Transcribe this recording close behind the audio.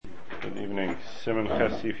Good evening. Simen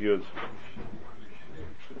Chesif Yud.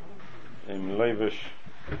 Im Leivish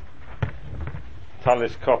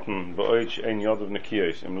Talis Cotton Ba'oich Ein Yod of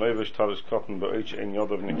Nikiyos. Im Leivish Talis Cotton Ba'oich Ein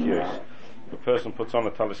Yod of Nikiyos. The person puts on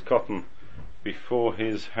a Talis Cotton before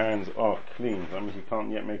his hands are clean. That means he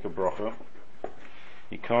can't yet make a bracha.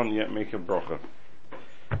 He can't yet make a bracha.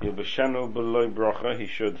 Yilbashenu B'loi bracha. He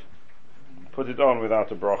should put it on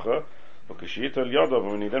without a bracha.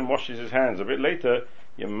 When he then washes his hands a bit later,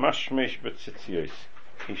 Yemashmesh b'tzitzis.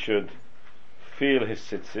 He should feel his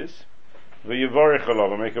tzitzis. V'yivarich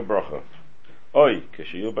alav and make a bracha. Oy,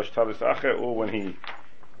 k'sheyilbash talis acher, or when he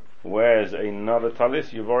wears another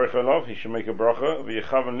talis, yivarich alav, he should make a bracha.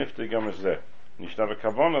 V'yichavan nifter gam zeh. And you should have a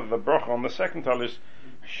kavanah. The bracha on the second talis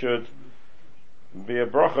should be a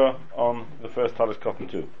bracha on the first talis cotton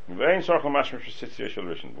too. When you're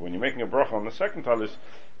making a bracha on the second talis,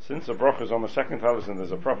 since the bracha is on the second talis and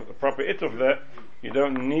there's a proper ituf there, you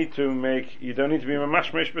don't need to be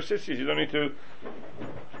mamashmesh b'tzitzis. You don't need to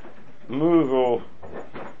move or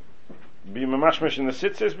be mamashmesh in the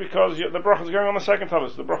tzitzis because the bracha is going on the second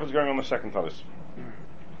talis. The bracha is going on the second talis.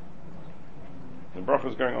 The bracha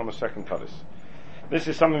is going on the second talis. This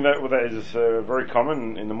is something that is very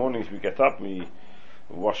common. In the mornings we get up, we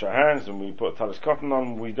wash our hands and we put talis cotton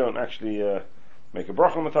on. We don't actually make a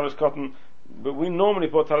bracha on the talis cotton, but we normally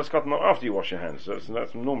put talis cotton on after you wash your hands. So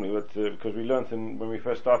that's normally, because we learned when we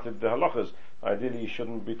first started the halachas, ideally you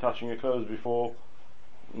shouldn't be touching your clothes before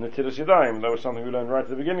netilas yadayim. That was something we learned right at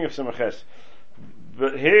the beginning of Simches.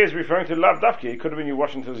 But here is referring to lav dafki. It could have been you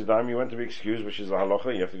washing netilas yadayim, you went to be excused, which is a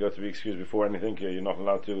halacha. You have to go to be excused before anything. You're not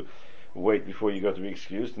allowed to wait before you go to be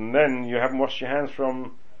excused, and then you haven't washed your hands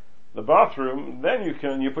from the bathroom. Then you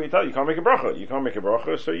can't make a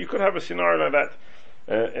bracha. So you could have a scenario like that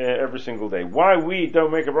every single day. Why we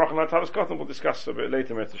don't make a bracha on our talis cotton, we'll discuss a bit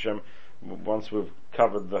later, Mr. Shem, once we've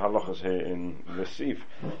covered the halachas here in the Sif.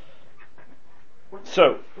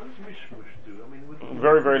 So, what does mishmush do?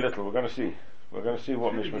 Very, very little. We're going to see what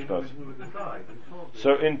mishmush does.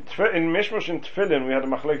 So in mishmush and tefillin, we had a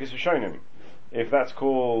machlekes rishonim. If that's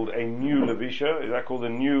called a new levisha, is that called a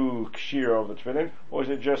new kshira of the tefillin, or is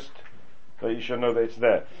it just that you should know that it's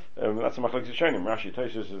there? That's a machlekes rishonim. Rashi,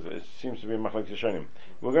 Tosfos, it seems to be a machlekes rishonim.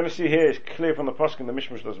 We're going to see here, it's clear from the poskim, the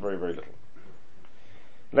mishmush does very, very little.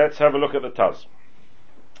 Let's have a look at the taz.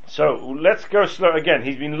 So, let's go slow again.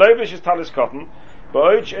 He's been lovish his talis cotton,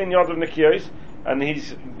 ba'oich ein yod of nikiyos, and he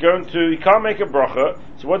can't make a bracha,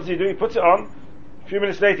 so what does he do? He puts it on. A few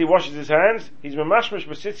minutes later he washes his hands, he's mamashmesh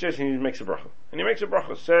b'tzitzis, and he makes a bracha. And he makes a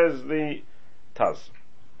bracha, says the Taz.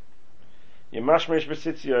 Yemashmesh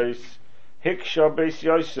b'tzitzis, hiksha beis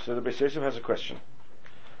yosef. So the beis yosef has a question.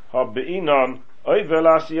 Ha be'inon, oivel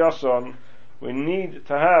asiyason, we need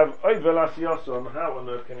to have oivel asiyason. How on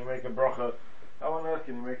earth can he make a bracha?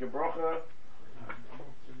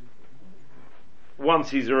 Once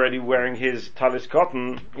he's already wearing his talis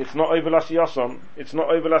cotton, it's not oivel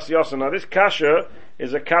asiyason. Now this kasha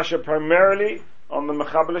is a kasha primarily on the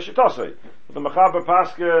mechaber l'shitosei. The mechaber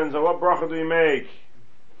paskins, what bracha do you make?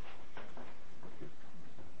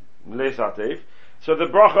 L'satev. So the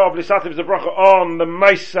bracha of l'satev is the bracha on the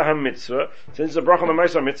Maisa HaMitzvah. Since the bracha on the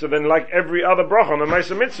Maisa HaMitzvah, then like every other bracha on the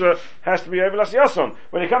Maisa HaMitzvah has to be oivel asiyason.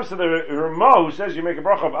 When it comes to the Ramah who says you make a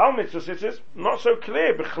bracha of al mitzvah tzitzis, not so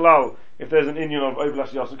clear b'chlal if there's an inyan of oivel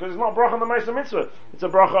asiyason, because it's not bracha on the Maisa HaMitzvah. It's a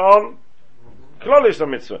bracha on Klolius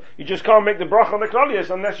HaMitzvah. You just can't make the bracha on the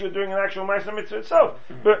Klolius unless you're doing an actual Maisa HaMitzvah itself.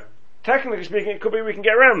 But technically speaking, it could be we can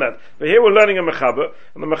get around that. But here we're learning a mechaber,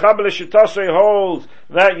 and the mechaber l'shitosei holds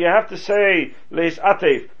that you have to say leis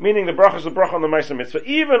atev, meaning the bracha is the bracha on the Maisa Mitzvah,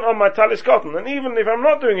 even on my talis cotton, and even if I'm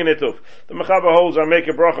not doing an ituf, the mechaber holds I make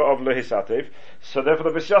a bracha of leis atev. So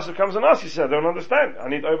therefore the beis yosef comes and asks, he said, I don't understand, I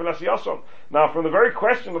need oivel asiyason. Now from the very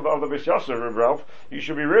question of the beis yosef, Reb Ralph, you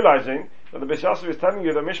should be realizing that the beis yosef is telling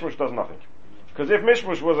you that mishmush does nothing. Because if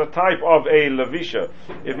mishmush was a type of a levisha,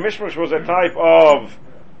 if mishmush was a type of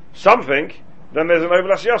something, then there's an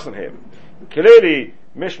oivel asiyason here. Clearly,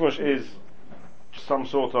 mishmush is some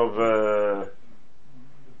sort of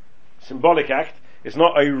symbolic act. It's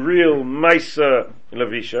not a real Maisa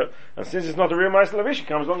Levisha, and since it's not a real Maisa Levisha,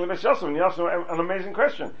 comes along with asiyason, and he asks an amazing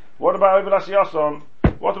question. What about oivel asiyason?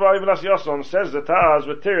 Says the Taz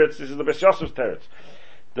with Teretz. This is the beis yosef's Teretz.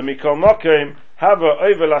 The mikol mokim have a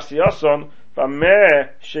oivel asiyason v'meh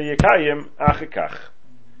sheyikayim achikach.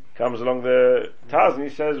 Comes along the Taz and he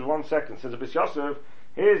says, 1 second, says the beis yosef,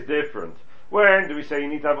 here's different. When do we say you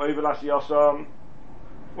need to have oivel asiyason?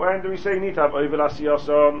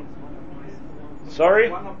 Sorry?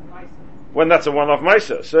 When that's a one-off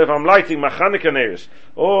Maisa. So if I'm lighting Chanukah neiros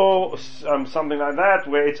or something like that,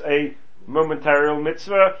 where it's a momentary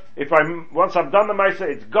mitzvah. Once I've done the Maisa,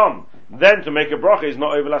 it's gone. Then to make a bracha is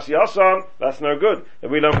not over l'asiyason. That's no good. If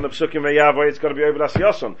we learn from the Psukim V'Yavo, it's got to be over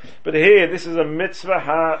l'asiyason. But here, this is a mitzvah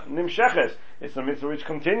ha-nimsheches. It's a mitzvah which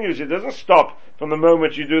continues. It doesn't stop from the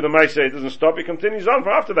moment you do the Maisa. It doesn't stop. It continues on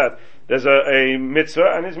from after that. There's a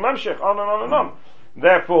mitzvah and it's mamshech, on and on and on.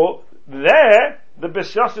 Therefore, there, the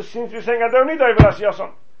Beis Yosef seems to be saying, I don't need over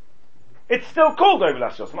l'asiyason. It's still called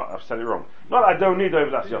Ovelas Yosin. I've said it wrong. Not I don't need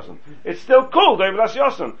Ovelas Yosin. It's still called Ovelas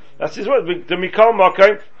Yosin. That's his word. The Mikol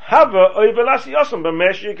Mokim, Hava Ovelas Yosin,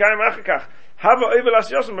 B'mesh Yikayim Achikach. Hava Ovelas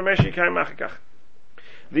Yosin, B'mesh Yikayim Achikach.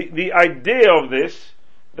 The idea of this,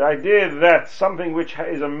 the idea that something which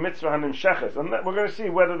is a mitzvah hanim sheches, and we're going to see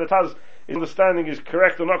whether the Taz understanding is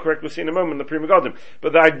correct or not correct, we'll see in a moment, the Pri Megadim.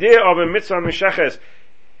 But the idea of a mitzvah hanim sheches,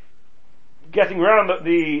 getting around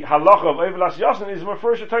the halacha of Ovelas Yosin is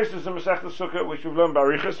Mefurish Tosfos in Masechta Sukkah, which we've learned by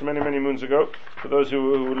Arichas many moons ago, for those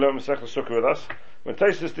who learned Masechta Sukkah with us. When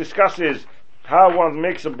Tosfos discusses how one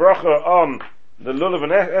makes a bracha on the lulav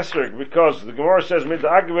and esrog, because the Gemara says mid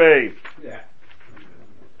agvei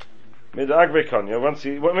konya,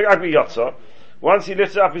 once he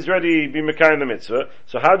lifts it up, he's ready to be mekayim the mitzvah.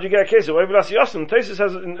 So how do you get a case of Ovelas Yosin? Tosfos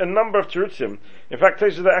has a number of terutzim. In fact,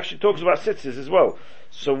 Tosfos actually talks about tzitzis as well.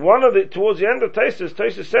 So towards the end of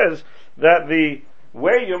Tosfos says that the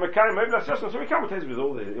way you're mekayim Ovelas Yosin, so we come with Tosfos with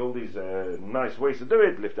all these nice ways to do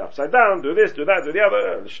it, lift it upside down, do this, do that, do the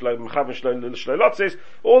other,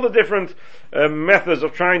 all the different methods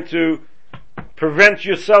of trying to prevent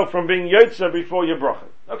yourself from being yotza before your bracha.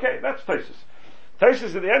 Okay, that's Tosfos.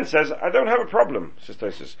 Tosfos at the end says, I don't have a problem, says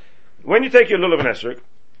Tosfos. When you take your lulav and esrog,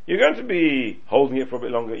 you're going to be holding it for a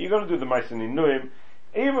bit longer, you're going to do the ma'aser ninuim,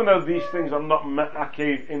 even though these things are not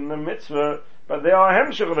ma'akev in the mitzvah, but they are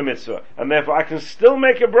hemshech of the mitzvah, and therefore I can still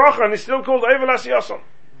make a bracha, and it's still called Ovelas Yosin.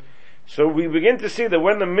 So we begin to see that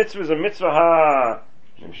when the mitzvah is a mitzvah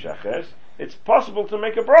ha-nimsheches, it's possible to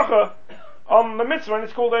make a bracha on the mitzvah, and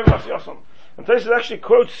it's called Ovelas Yosin. And Tosfos actually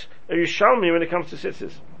quotes a Yerushalmi when it comes to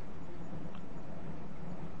tzitzis.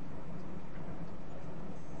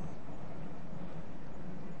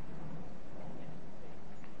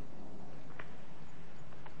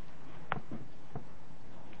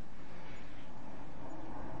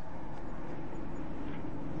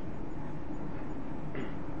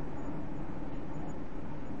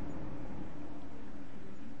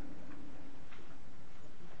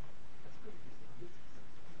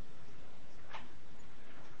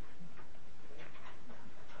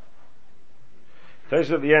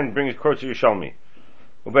 Tosfos at the end brings quotes of Yerushalmi.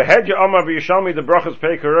 Ubehed Ya'amar v'Yerushalmi the brachas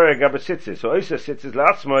pei koroi gab tzitzis. So oisa tzitzis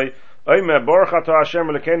la'atzmoi oime baruch ato Hashem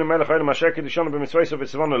Elokeinu melech olam asher kiddushanu b'mitzvos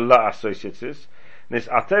v'tzivonu la'asoi tzitzis. Nis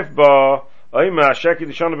atef ba oime asher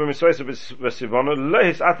kiddushanu b'mitzvos v'tzivonu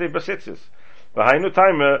lehis atef b'tzitzis. V'hainu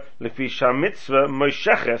taima lefi shamitzvah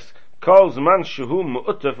moisheches kol zman shehu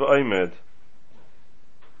mu'utef v'oimed.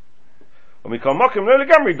 Umikol mokim lo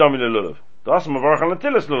legamri domi lelulav. Das mavarch an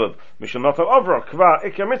latilas lulav. Mishal not al-avra, kva,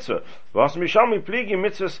 ikya mitzvah. Was mishal mi pligi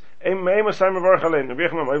mitzvahs, eima sai mavarch alein. Rabbi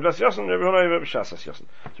Yechon, Ovelas Yosin, Rabbi Yechon, B'shasas Yosin.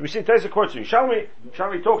 So we see Tosfos quotes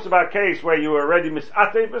Yerushalmi talks about a case where you are already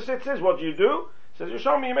misatef b'tzitzis. What do you do? Says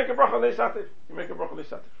Yerushalmi, you make a bracha leisatef. You make a bracha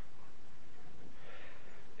leisatef.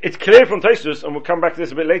 It's clear from Tosfos, and we'll come back to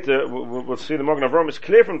this a bit later, we'll see the Magen Avraham, it's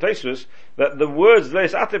clear from Tosfos that the words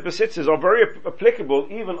leisatef b'tzitzis are very applicable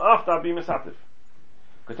even after I've been misatef.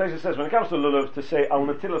 Because Tosfos says, when it comes to lulav, to say al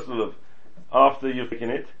natilas lulav after you've taken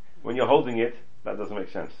it, when you're holding it, that doesn't make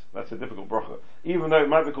sense. That's a difficult bracha. Even though it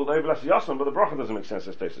might be called Ovelas Yosin, but the bracha doesn't make sense,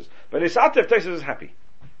 says Tosfos. But it's atef, Tosfos is happy.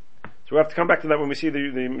 So we have to come back to that when we see the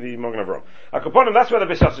Magen Avraham. Akoponim, that's where the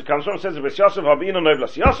Beis Yosef comes from. It says the Beis Yosef hab'in on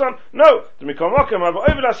Ovelas Yosin. No, to mikol mokem have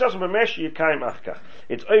Ovelas Yosin b'mesh yikayim achkach.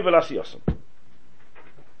 It's Ovelas Yosin.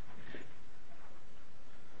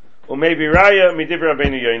 Or maybe Raya midivra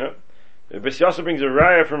Rabbeinu Yonah. Beis Yosef brings a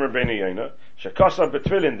raya from Rabbeinu Yonah. Shekasa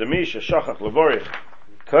betfilin demi sheshachach levorich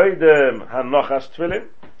koidem hanochas tfilin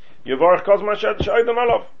yevorich kozman she'oidem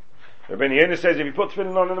alav. Rabbeinu Yonah says if you put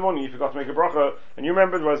tefillin on in the morning, you forgot to make a bracha, and you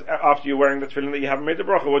remembered was after you're wearing the tefillin that you haven't made the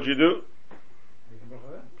bracha, what do you do?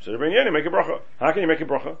 So Rabbeinu Yonah, make a bracha. How can you make a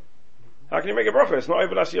bracha? How can you make a bracha? It's not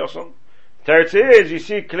Ovelas Yosin. Teretz is, you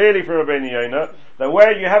see clearly from Rabbeinu Yonah, that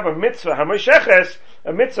where you have a mitzvah, hamosheches,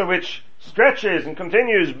 a mitzvah which stretches and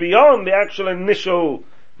continues beyond the actual initial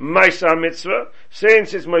Maisa mitzvah,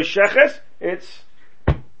 since it's Mosheches, it's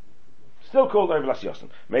still called Ovelas Yosin.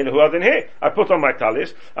 Meilu Huadin here, I put on my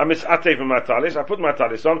talis, I'm misatef in my talis, I put my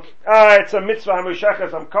talis on, it's a mitzvah,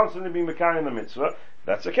 Mosheches, I'm constantly being mekayim in the mitzvah,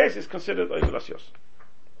 that's the case, it's considered Ovelas Yosin.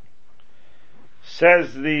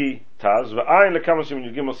 Says the Taz, V'ayin lekamosim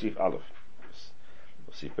in Gimel Sif Aleph.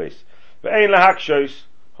 Sif Beis. Ve'ein lahakshos.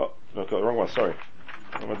 Oh, no, got the wrong one. Sorry.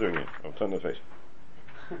 What am I doing here? I'll turn the page.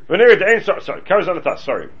 V'nira de'ein sorry. Carries on the task.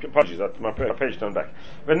 Sorry. Apologies. My page turned back.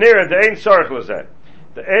 V'nira de'ein sorach l'zeh.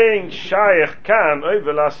 De'ein shayach kan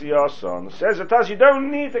over l'asiyason. Says the Taz, you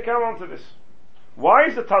don't need to come onto this. Why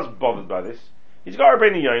is the Taz bothered by this? He's got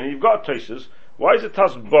Rabbeinu Yonah, you've got Tosas. Why is the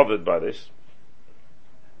Taz bothered by this?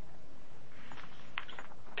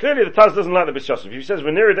 Clearly the Taz doesn't like the B'S Yosef. If he says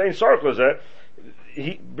v'nira de'ein sorach l'zeh,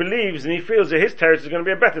 he believes and he feels that his terrace is going to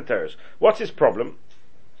be a better terrace. What's his problem?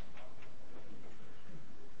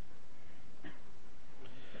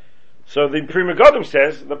 So the Pri Megadim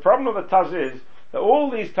says the problem of the Taz is that all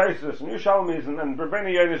these Tosas and Yushalmis and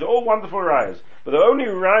Rabbeinu Yonah are all wonderful rayas, but the only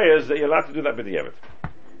rayas that you're allowed to do that b'diavad.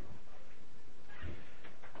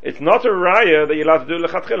 It's not a raya that you're allowed to do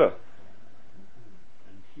lechatchila.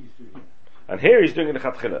 And here he's doing it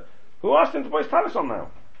lechatchila. Who asked him to put his talis on now?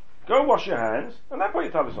 Go wash your hands and then put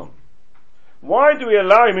your talis on. Why do we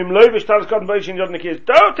allow him lovish talis cotton b'ishin yod nekiyos?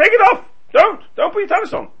 Don't take it off. Don't put your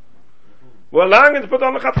talis on. We're allowing him to put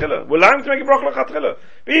on lechatchila. We're allowing him to make a bracha lechatchila.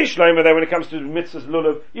 Be shloima there when it comes to mitzvahs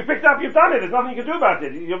lulav. You picked up, you've done it. There's nothing you can do about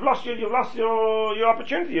it. You've lost your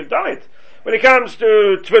opportunity. You've done it. When it comes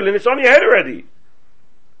to tefillin, it's on your head already.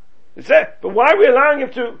 It's there. But why are we allowing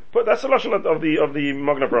him to put, that's the lashon of the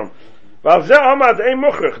Magna Prom. Val ze amad ein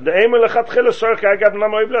muchach, de ein lechatchila sorach agad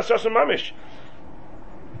namo iblas yosem mamish.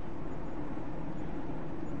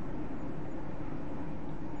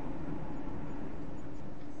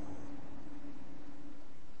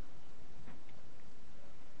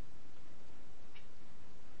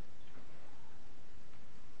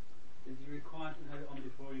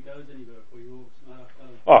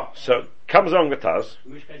 Oh, so comes along the Taz.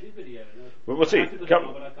 In which case it's video. We'll see. But I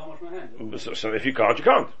can't wash my hands. So if you can't, you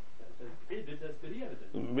can't.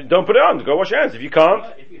 Don't put it on. Go wash your hands. If you can't,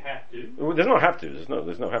 if you have to, there's no have to.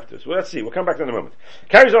 There's no have to. So let's see. We'll come back to that in a moment.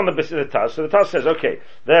 Carries on the Taz. So the Taz says, okay.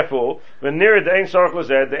 Therefore, when near the ein sorach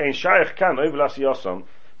l'zeh, the ein shayach kan oivlas yosam,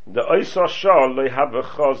 the oisah shal lehav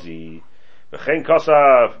chazi, v'chein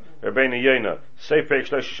kosav. Rabbeinu Yonah, Seifek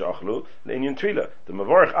Shlosh Achlu, the Inyan Trila, the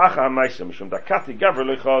Mavorach Acha Maisa, Mishum Dakati Gavra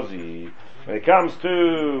Lechazi. When it comes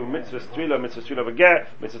to Mitzvah Trila of a Ger,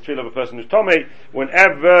 Mitzvah Trila of a person who's Tomei,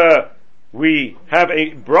 whenever we have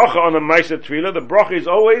a bracha on a Maisa Trila, the bracha is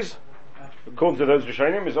always, according to those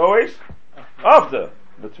Rishonim, is always after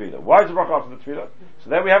the Trila. Why is the bracha after the Trila? So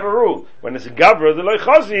then we have a rule. When it's a Gavra, the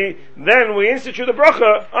Lechazi, then we institute the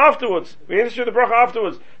bracha afterwards.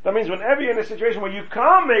 That means whenever you're in a situation where you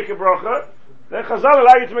can't make a bracha, then Chazal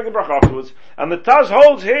allow you to make a bracha afterwards. And the Taz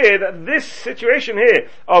holds here that this situation here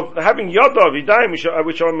of having Yodov, Yidayim, which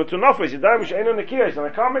are Metunafis, Yidayim, which are Eino Nekiyos, and I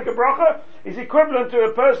can't make a bracha, is equivalent to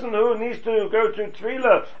a person who needs to go to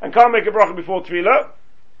Trila and can't make a bracha before Trila,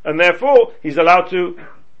 and therefore he's allowed to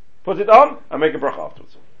put it on and make a bracha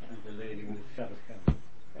afterwards.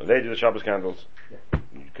 The lady with the Shabbos candles.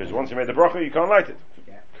 Because once you made the bracha, you can't light it.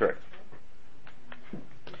 Correct.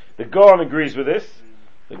 The Gaon agrees with this.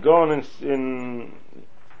 The Gaon in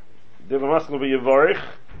Divamaskel B'Yevorich,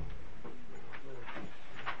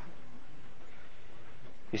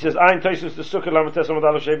 he says, Ein Tosus the Sukkah Lamates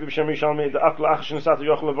Amadal Shevi B'Shem Yishalmi the Akla Achshin Sata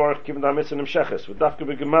Yochel Levorich Given Da Mitzvah Nimsheches with Dafka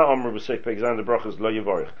B'Gema Omer B'Seik Peg Zayin the Brachas Lo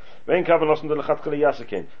Yevorich Vein Kavan Losen de Lechat Kali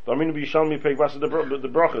Yasakin V'Aminu B'Yishalmi Peg Vasa the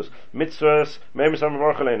Brachas Mitzvahs Meimis Am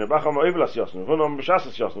Vorchelene Bacham Oivlas Yosnu V'Nom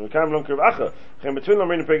B'Shasas Yosnu V'Kam Lom Kirv Acha Chem Betwin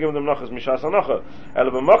Aminu Peg Given Dem Nochas Mishas Anocha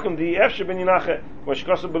Ela B'Mokim Di Efshe Ben Yinache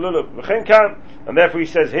Kmoshkosa B'Lulav V'Chen Kan, and therefore he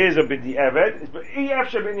says here's a B'Di Eved it's B'I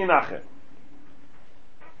Efshe Ben Yinache.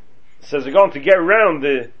 Says they're going to get around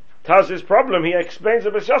the Taz's problem. He explains the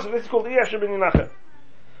B'S Yosef. This is called Iyasher Ben Yinache.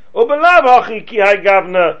 Ubelav hachi ki hai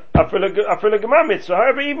gavna afil Gema mitzvah.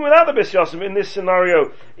 However, even without the B'S Yosef in this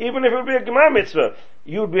scenario, even if it would be a Gema mitzvah,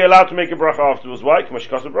 you would be allowed to make a bracha afterwards. Why? K'mash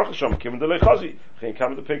kasa bracha shom kim de lechazi. Chen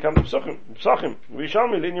kam de pekam de psachim.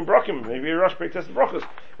 V'yishalmi linyan brachim. Maybe a rush pek test the brachas.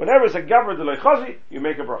 Whenever it's a gavra de lechazi, you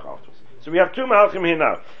make a bracha afterwards. So we have two mahalchim here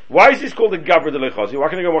now. Why is this called a gavra de lechazi? Why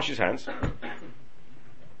can't he go wash his hands?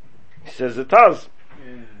 He says the Taz.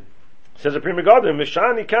 Says the Pri Megadim,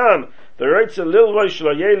 Mishani kan, the Reitz a lil roish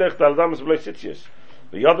lo yelech dal damas v'lo tzitzius.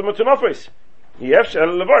 The Yodam Metunofis. Yefsh el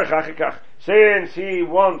levorich achikach. Since he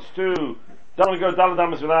wants to, doesn't go dal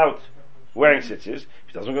damas without wearing tzitzis, if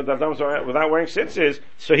he doesn't go dal damas without wearing tzitzis,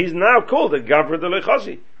 so he's now called a gavra de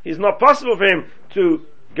lechazi. It's not possible for him to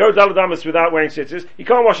go dal damas without wearing tzitzis. He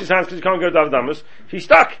can't wash his hands because he can't go dal damas. He's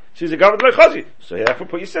stuck. So he's a gavra de lechazi. So therefore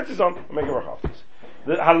put your tzitzis on and make a bracha afterwards.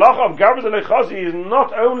 The halacha of gavra de lechazi is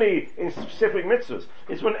not only in specific mitzvahs.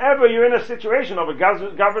 It's whenever you're in a situation of a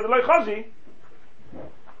gavra de lechazi.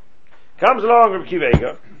 Comes along Reb Kiva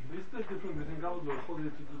Eiger, Is there difference between Gavul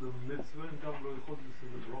Chodli to do the mitzvah and Gavul Chodli to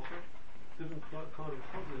the bracha? Different kind of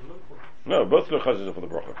Chodli, no, both the chazis are for the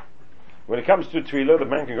bracha. When it comes to tefillah, the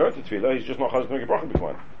man can go to tefillah, he's just not chazis to make a bracha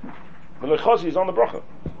before. The lechazi is on the bracha.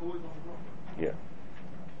 always on the bracha. Yeah.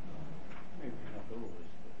 Maybe not always,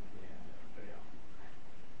 but yeah.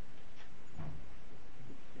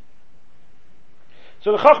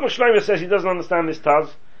 So the Chacham Shlomo says he doesn't understand this Taz.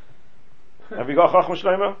 Have you got Chacham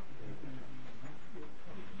Shlomo?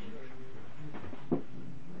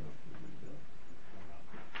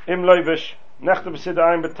 Im loivish nechte besid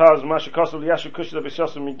ein betaz ma shekosel yashu kushel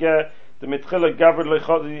b'shosel migeh the mitchila gavred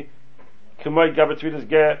leichodi k'moy gavred tvidas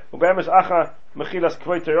geh ubemes acha mechilas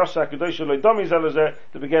kvoy terosa kedosh loidomi zelazeh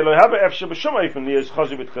the begeh loihaba efshe b'shum eifen li is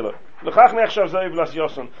chazi b'tchila l'chach nechshav zeh v'las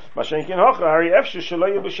yoson ma shenkin hocha hari efshe shelo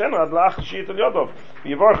yibushen ad la'ach shiyit el yodov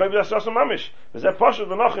v'yivorach v'las yoson mamish v'zeh poshut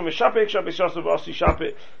v'nochim v'shapik shab b'shosel v'osi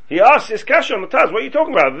shapik. He asks his kasha on the Taz, what are you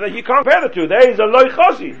talking about? You can't compare the two. There is a loy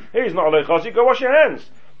chazi, here is not a loy chazi, go wash your hands.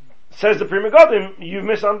 Says the Pri Megadim, you've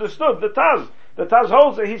misunderstood the Taz. The Taz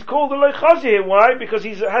holds that he's called a loichazi here. Why? Because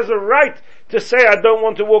he has a right to say, I don't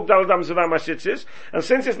want to walk Dal Dams without my tzitzis. And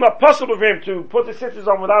since it's not possible for him to put the tzitzis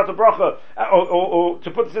on without a bracha, or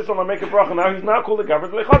to put the tzitzis on and make a bracha, now he's now called a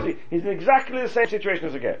gavred loichazi. He's in exactly the same situation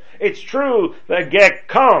as a ger. It's true that a ger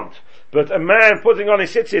can't, but a man putting on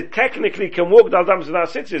his tzitzis technically can walk Dal Dams without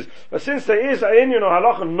tzitzis. But since there is an inyan or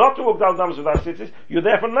halacha not to walk Dal Dams without tzitzis, you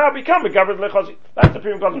therefore now become a gavred loichazi. That's the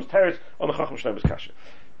Pri Megadim's teretz on the Chacham Shlomo's kasha.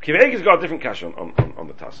 Kivega's got a different kasha on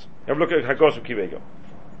the Taz. Have a look at Hagos of Kivega.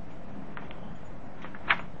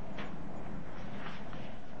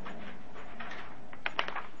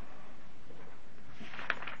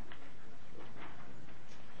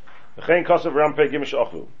 V'chein kosav rampei gimish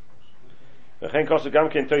ochlu. V'chein kosav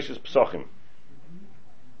gamkein toises psochim.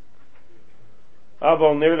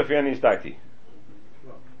 Avol nir lefi ani izdakti.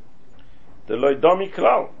 The loidomi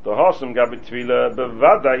klal. The hosam gabit tvila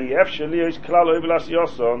bevada efshe li is klal oivelas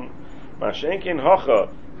yoson. Ma shenkin hocha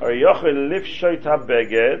ar yochel lifshoit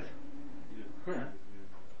ha-beged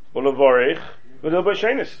ulevorich v'dil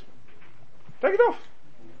b'shenis. Take it off.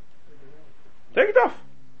 Take it off.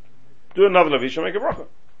 Do another levisha, make a bracha.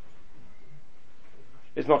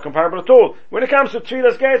 It's not comparable at all. When it comes to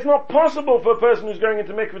tefillas ger, it's not possible for a person who's going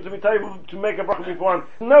into mikveh to be able to make a bracha beforehand.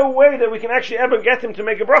 No way that we can actually ever get him to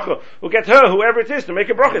make a bracha, or get her, whoever it is, to make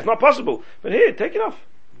a bracha. It's not possible. But here, take it off.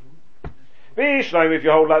 If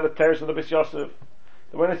you hold like the terrace of the Bis Yosef,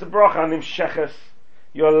 when it's a bracha on him sheches,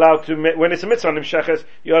 you're allowed to when it's a mitzvah on him sheches,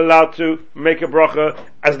 you're allowed to make a bracha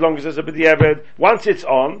as long as it's a b'di'eved. Once it's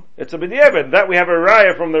on, it's a b'di'eved. That we have a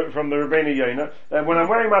raya from the Rebbeinu Yonah, that when I'm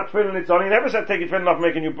wearing my tefillin it's on. He never said take your tefillin off,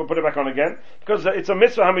 making you put it back on again, because it's a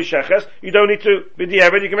mitzvah hamisheches. You don't need to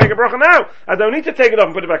b'di'eved. You can make a bracha now. I don't need to take it off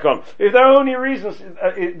and put it back on. If the only reasons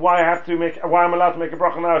why I'm allowed to make a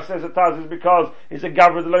bracha now, says the Taz, is because it's a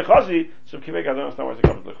gavred loichazi. So Kivek, I don't understand why it's a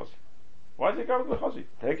gavred loichazi. Why is it gavred loichazi?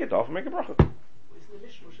 Take it off and make a bracha. Isn't the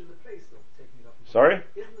mishmush in the place of taking it off? Sorry?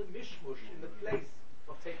 Isn't the mishmush in the place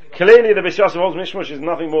of taking it off? Clearly, the Bis Yosef holds mishmush is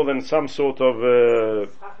nothing more than some sort of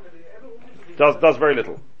does very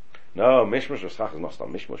little. No, mishmush of schach is not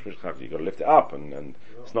mishmush. You got to lift it up, and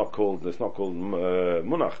it's not called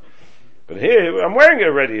munach. But here, I'm wearing it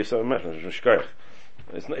already, so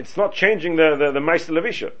it's not changing the meister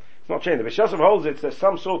levisha. It's not changing. The Bis Yosef holds it. There's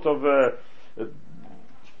some sort of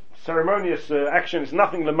ceremonious action. It's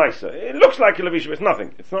nothing lemaisa. It looks like a levisha, but it's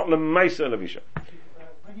nothing. It's not lemaisa levisha.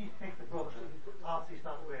 When you take the bracha after you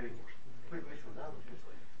start wearing it,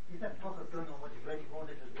 is that bracha done on what you've already worn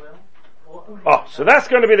it as well? So that's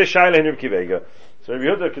going to be the shaila in Reb Kivega. So if you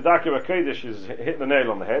heard the Kedaka Bakodesh is hitting the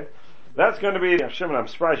nail on the head, that's going to be Shimon. I'm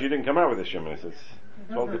surprised you didn't come out with this, Shimon. It's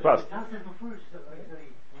all the past.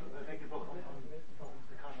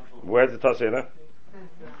 Where's the Taz say that?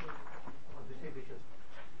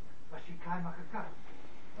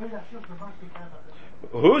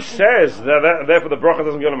 Who says that therefore the bracha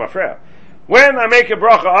doesn't go to mafreya? When I make a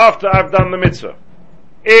bracha after I've done the mitzvah,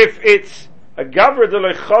 if it's a gavra de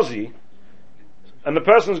lechazi, and the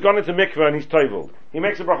person's gone into mikveh and he's toivled, he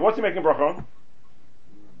makes a bracha. What's he making a bracha on?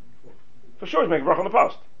 For sure he's making a bracha on the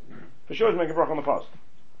past. For sure he's making a bracha on the past.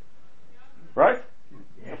 Right?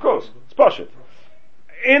 Of course. It's pashut.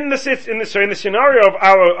 In the scenario of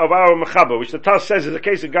our mechaba, which the Taz says is a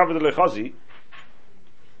case of gavra de lechazi,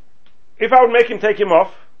 if I would make him take him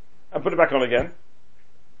off and put it back on again,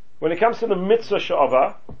 when it comes to the mitzvah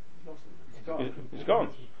sha'ava, he's gone.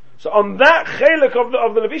 So on that chelik of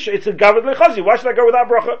the levisha, it's a gavod lechazi. Why should I go without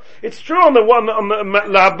bracha? It's true on the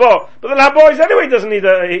lahabo, but the lahabo is anyway doesn't need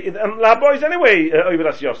and lahabo is anyway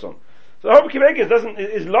oivelas yoson. So the Orach Chaim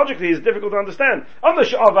is logically is difficult to understand. On the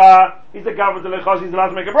Sha'ava, he's the Gavra de Lechazi, he's allowed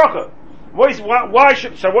to make a bracha. Why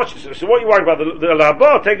should, so what you worry about? The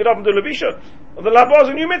Labah, take it up and do Levisha. The Labah is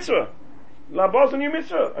a new mitzvah. Labah is a new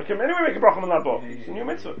mitzvah. I can anyway make a bracha on the Labah. It's a new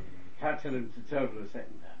mitzvah. Can't tell him to tell the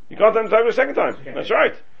second time. You can't tell him to tell a second time. That's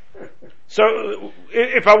right. So,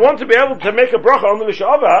 if I want to be able to make a bracha on the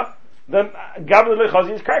Lishava, then Gavra de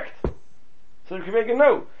Lechazi is correct. So the Kivega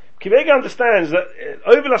no. Kivega understands that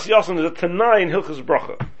Ovelas Yason is a Tanai in Hilchos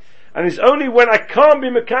Bracha. And it's only when I can't be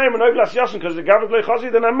Mekayim and Ovelas Yason because the Gavra de Lechazi,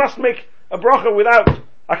 then I must make a bracha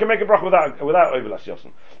I can make a bracha without Ovelas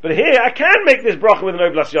Yason. But here, I can make this bracha with an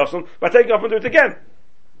Ovelas Yason by taking it off and do it again.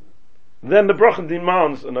 Then the bracha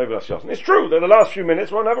demands an Ovelas Yason. It's true that the last few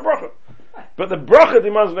minutes won't have a bracha. But the bracha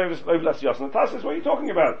demands an Ovelas Yason. The task is what are you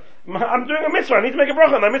talking about? I'm doing a mitzvah, I need to make a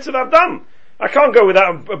bracha on that mitzvah that I've done. I can't go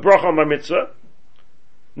without a bracha on my mitzvah.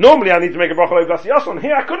 Normally I need to make a bracha Ovelas Yason.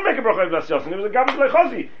 Here I couldn't make a bracha Ovelas Yason. It was a Gavra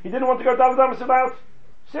Lechazi. He didn't want to go David Amos without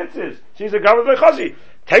Tzitzis. So he's a Gavra Lechazi.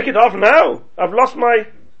 Take it off now. I've lost my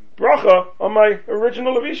bracha on my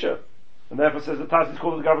original Levisha. And therefore says the Taz is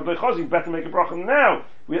called the Gavra Lechazi. Better make a bracha now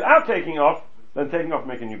without taking off than taking off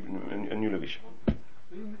make a new Levisha.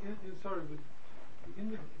 Sorry, but in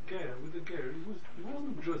the Ger, with the Ger, it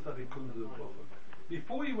wasn't just that he couldn't do the bracha.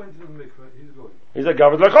 Before he went to the mikveh, he's going. He's a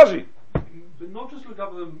Gavra Lechazi. But not just the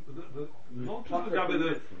Gavra,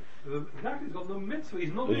 exactly, he's got no mitzvah,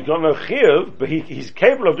 he's got no chiyuv, but he's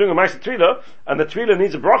capable of doing a ma'aseh tefillah, and the tefillah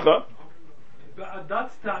needs a bracha. But at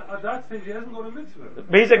that stage, he hasn't got a mitzvah.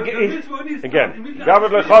 But again, Gavra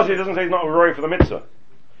Lechazi doesn't say he's not a roy for the mitzvah.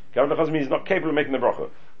 Gavra Lechazi means he's not capable of making the bracha.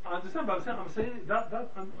 I understand, but I'm saying in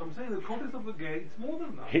the context of the gay, it's more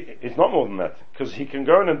than that. It's not more than that, because he can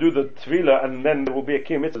go in and do the tefillah, and then there will be a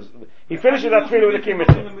key mitzvah. He finishes that tefillah with a key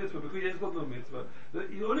mitzvah. Because he has got no mitzvah.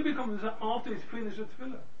 He only becomes after he's finished the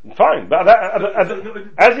tefillah. Fine, but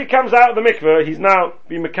as he comes out of the mikveh, he's now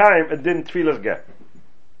be mekayim and din tefillah's get.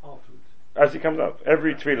 Afterwards. As he comes out,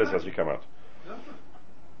 every tefillah has to come out.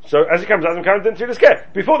 So as he comes out, he's mekayim din tefillah's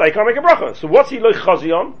get. Before that, he can't make a bracha. So what's he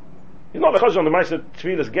lechazi on? He's not lechazi on the ma'aseh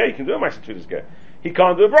tefillah's get. He can do a ma'aseh tefillah's get. He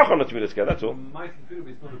can't do a bracha on the tefillah's get. That's all. Ma'aseh tefillah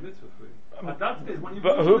is not a mitzvah for him. At that stage, when you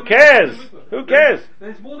but who cares? Who cares? Then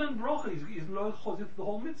it's more than bracha. He's lo chazi to the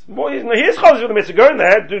whole mitzvah. Well, he's chazi with the mitzvah. Go in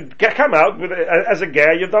there, come out with as a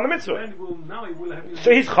ger. You've done the mitzvah. Now he will have.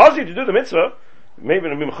 So he's chazi to do the mitzvah. Maybe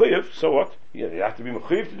to be mechuyev. So what? You have to be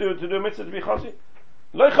mechuyev to do a mitzvah to be chazi.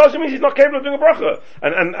 Lo chazi means he's not capable of doing a bracha.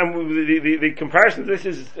 And the comparison to this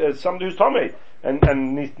is somebody who's tomei and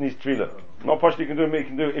needs tefillah. Not possibly you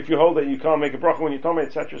can do. If you hold that you can't make a bracha when you're tomei,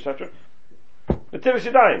 etc., etc. The Tilis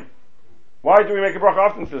Yadayim. Why do we make a bracha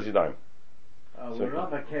after the Tilis Yadayim? We're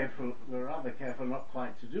rather careful not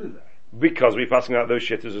quite to do that. Because we're passing out those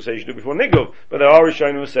shittas who say you should do before Niguv. But there are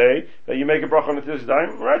Rishonim who say that you make a bracha on the Tilis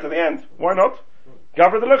Yadayim right at the end. Why not?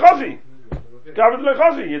 Gavra de Lechazi. Gavra de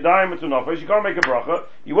Lechazi. Yadayim etunafos. You can't make a bracha.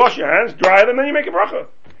 You wash your hands, dry them, then you make a bracha.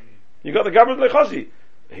 You got the Gavra de Lechazi.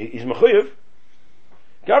 He's mechuyev.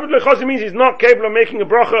 Gavra de Lechazi means he's not capable of making a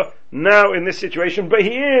bracha now in this situation, but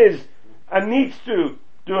he is and needs to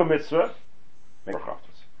do a mitzvah. Make a bracha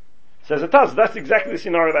afterwards. Says it does. That's exactly the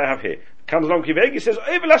scenario that I have here. Comes along Kivegi, says,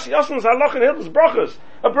 Ovelas Yason halach and hilchos brachas.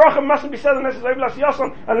 A bracha mustn't be said unless it's Ovelas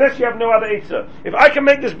Yason, unless you have no other Eitzah. If I can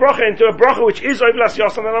make this bracha into a bracha which is Ovelas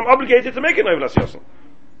Yason, then I'm obligated to make it Ovelas Yason.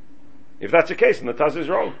 If that's the case, then the Taz is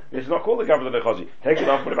wrong. It's not called the Gavra de Lechazi. Take it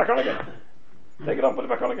off, put it back on again. Take it off, put it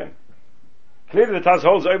back on again. Clearly the Taz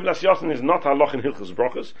holds Ovelas Yason is not halach and hilchos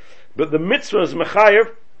brachas, but the mitzvah is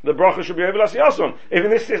mechayev, the bracha should be Ovelas Yason. If in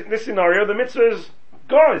this scenario, the mitzvah is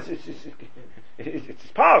gone.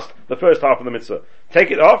 It's past the first half of the mitzvah. Take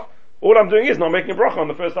it off. All I'm doing is not making a bracha on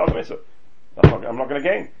the first half of the mitzvah. I'm not going to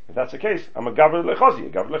gain. If that's the case, I'm a Gavra Lechazi. A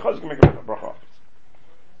Gavra Lechazi can make a bracha afterwards.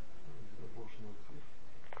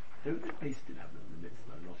 Don't the base did have the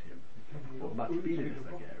mitzvah, not him? What about the feeling of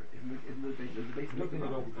that guy? Isn't the base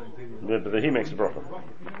But he makes the bracha.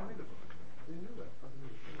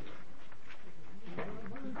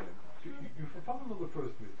 You follow on the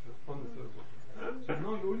first mitzvah, on the third one. So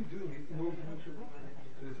now you're only doing it in order to make your bracha.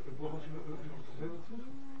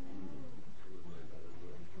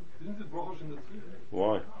 Isn't it bracha in the tzricha?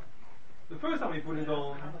 Why? The first time he put it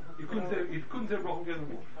on, he couldn't say bracha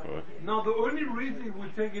anymore. Right. Now the only reason he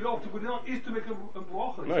would take it off to put it on is to make a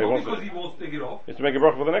bracha. No, not because he wants to take it off. It's to make a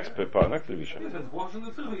bracha for the next part, next division. Yes, it's bracha in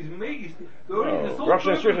the tzricha. He's made. Bracha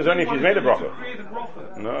in the tzricha is only if he's made a bracha.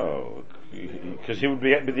 bracha. No, because he would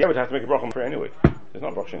would have to make a bracha for anyway. It's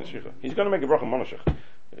not bracha in the tzricha. He's going to make a bracha monoshech.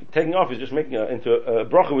 Taking off is just making it into a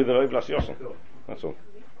bracha with an Ovelas Yason. That's all.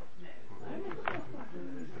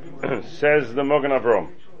 Says the Mogen Avram.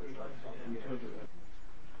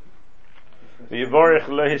 v'yivorich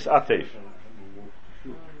lehis atev.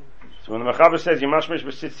 So when the Mechaber says Yimashmesh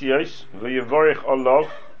b'tzitzis v'yivorich olav,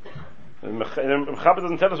 the Mechaber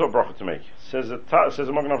doesn't tell us what bracha to make. Says the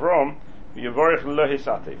Magen Avraham v'yivorich lehis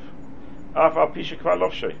atev. Af al pisha kvar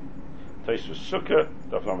lovshay. Taisus sukkah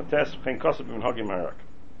daf lamates chen kosab b'min hagim harak.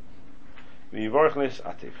 V'yivorich lehis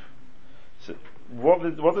atev. So what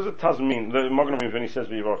does the Taz mean? The Magen Avraham when he says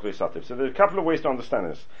v'yivorich lehis atev. So there's a couple of ways to understand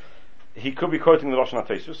this. He could be quoting the Lashon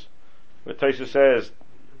HaTaisus, where Taisus says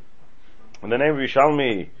in the name of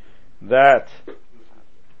Yishalmi that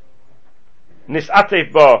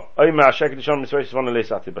Nis'atev ba oima sheket Yishalmi mitzvayis v'ana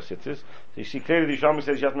le'is'atev b'sitzis. So you see clearly the Yishalmi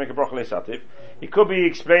says you have to make a bracha le'is'atev. He could be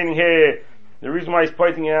explaining here the reason why he's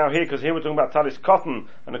pointing it out here, because here we're talking about talis cotton,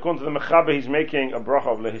 and according to the Mechaber he's making a bracha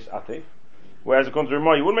of le'is'atev, whereas according to the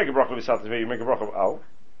Ramah you wouldn't make a bracha of le'is'atev here, you make a bracha of al.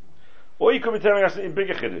 Or you could be telling us a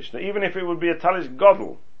bigger chiddush, that even if it would be a talis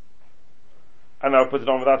godel and I'll put it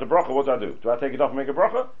on without a bracha, what do? Do I take it off and make a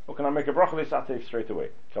bracha? Or can I make a bracha le'is'atev straight away?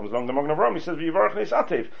 Comes along the Magen Avraham, he says, v'yivarech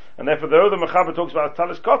le'is'atev. And therefore, though the Mechaber talks about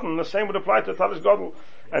talis cotton, the same would apply to talis godel.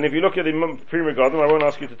 And if you look at the Pri Megadim, I won't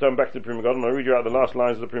ask you to turn back to the Pri Megadim, I'll read you out the last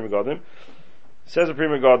lines of the Pri Megadim. Says the Pri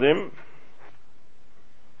Megadim,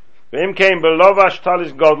 v'im kein belovash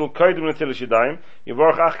talis godel koidim netilish yadayim,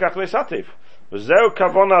 yivarech achkach le'is'atev. V'zeu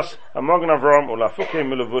kavonas ha-Magen Avraham u'lafukei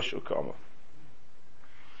milavush u'ka'amah.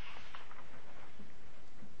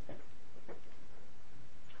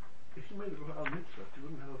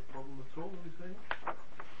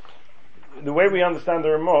 The way we understand the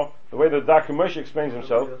Ramah, the way the Dark Moshe explains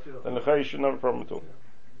himself, then the Chayyim shouldn't have a problem at all.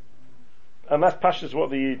 And that's pashtus what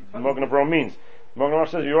the Magen Avraham means. Magen Avraham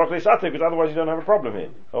says you're le'is'atev because otherwise you don't have a problem here.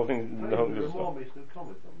 The whole thing is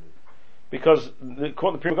because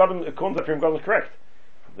according to the Pri Megadim is correct.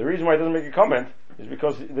 The reason why he doesn't make a comment is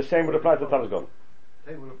because the same would apply to Talis Godel.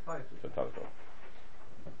 They would apply to Talis Godel.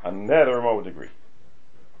 And there the Ramah would agree.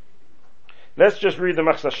 Let's just read the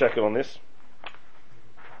Machzah Shekel on this.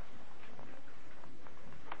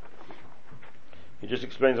 He just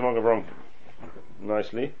explains the Magen Avraham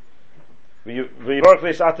nicely. V'yivarech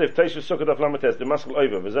le'is'atev teishu sukkah daf lamates demaskel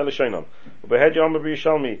oiva v'zel l'sheinon u'behed yom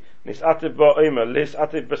b'yishalmi nis'atev ba'oima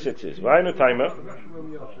le'is'atev b'sitzis v'aynu taima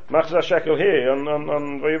Machzah Shekel here on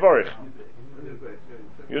V'yivarech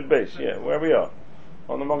Yud Beis, yeah, where we are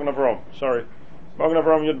on the Magen Avraham, sorry, Magen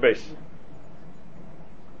Avraham Yud Beis.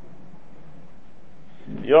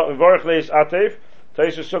 V'yivarech le'is'atev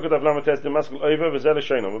Teishu sukkah daf lamates demaskel oiva v'zel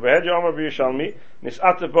l'sheinon u'behed yom b'yishalmi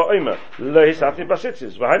nis'atev ba'oima le'is'atev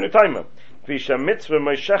b'sitzis v'aynu taima Visha mitzvah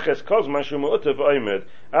meisheches koz mashu mu'utav oimed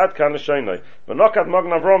ad kan l'shaynai v'nokat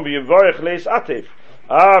Magen Avraham v'yivarech le'is'atev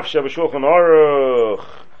af sheb'shulchan aruch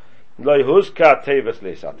lo yehuzkat teves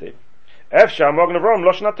le'is'atev efsha Magen Avraham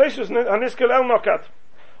lo shnat teisus haniskel el nokat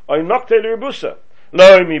oy nokte l'ribusa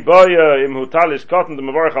lo mi baya im hutalis cotton de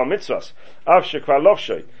mevarech al mitzvahs af shekvar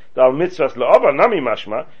lovshay dal mitzvahs le'ova nami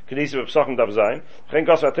mashma kedisi v'psachim dav zayin chen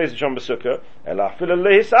kos v'ateisus shom b'sukkah elach fila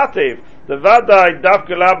le'is'atev the vadai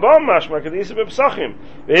davke la'abom mashma kedisi v'psachim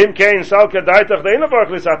v'im kein salka daitach de'in levarech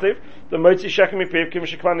le'is'atev the moitzi shekem mipiv kim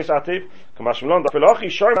shekvar nis'atev kamashim lon daf elochi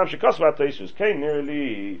shoy nam shekos v'ateisus kein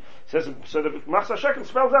nearly says so the Machzah Shekel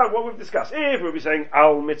spells out what we've discussed. If we'll be saying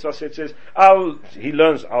al mitzvah sitzis al he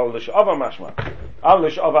learns al l'sh'ava mashma al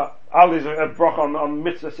l'sh'ava al is a bracha on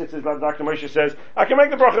mitzvah sitzis like Dr. Moshe says I can make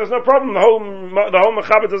the bracha, there's no problem, the whole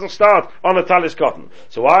Mechaber doesn't start on a talis cotton.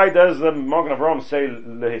 So why does the Magen Avraham say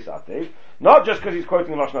le'is'atev? Not just because he's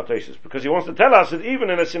quoting the Lashon HaTaisus, because he wants to tell us that even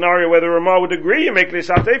in a scenario where the Ramah would agree you make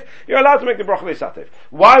le'is'atev, you're allowed to make the bracha le'is'atev.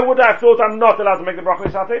 Why would I have thought I'm not allowed to make the bracha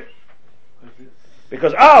le'is'atev?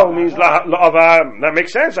 Because al means la'ava, that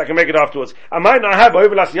makes sense, I can make it afterwards. I might not have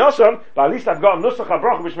over las yoson, but at least I've got a nusach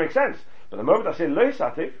bracha which makes sense. But the moment I say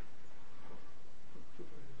le'is'atev,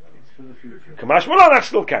 Kamash Mulon, I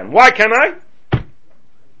still can. Why can I?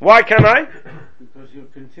 Why can I? Because you're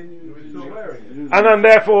continuing to and then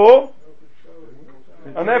therefore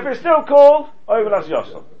it's still called Oivelas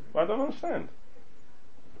Yosel. I don't understand.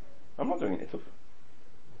 I'm not doing it.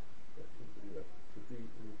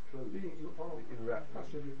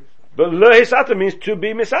 But le'hisatev means to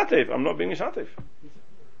be misatev. I'm not being misatev.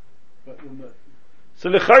 So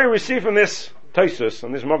l'chari we see from this Taisus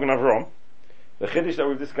and this Magen Avraham the chiddush that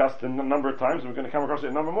we've discussed a number of times, and we're going to come across it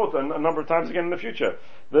a number of times again in the future.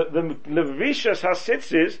 The Levishas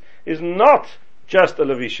HaSitzis is not just a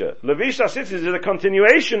Levisha. Levisha HaSitzis is a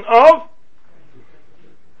continuation of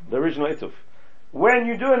the original Ituf. When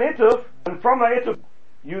you do an Ituf, and from that Ituf,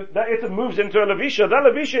 that Ituf moves into a Levisha, that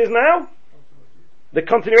Levisha is now the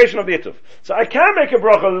continuation of the ituf. So I can make a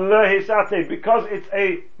bracha lehisate because it's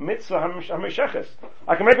a mitzvah hamesheches.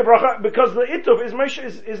 I can make a bracha because the ituf is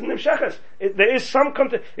nimsheches. There is some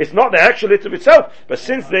it's not the actual ituf itself, but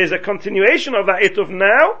since there is a continuation of that ituf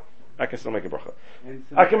now, I can still make a bracha.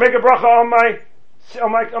 I can make a bracha on my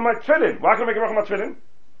tefillin. Why can I make a bracha on my tefillin?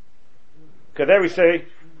 Okay, there we say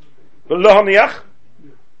v'lo haniach.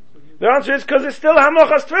 The answer is because it's still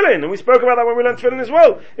Hanochas Tefillin, and we spoke about that when we learned Tefillin as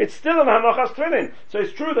well. It's still an Hanochas Tefillin. So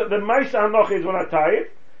it's true that the Maisa Hanoch is when I tie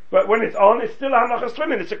it, but when it's on, it's still a Hanochas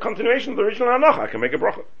Tefillin. It's a continuation of the original Hanoch. I can make a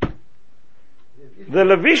bracha. The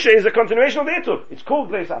Levisha is a continuation of the Ituv. It's called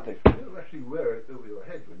Gleis Atif. You don't actually wear it over your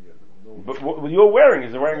head when you're normal. But what you're wearing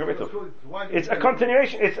is the wearing of Ituv. It's a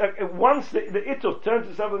continuation. Once the Ituv turns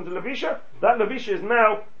itself into Levisha, that Levisha is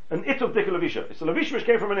now an Ituv Dika Levisha. It's a Levisha which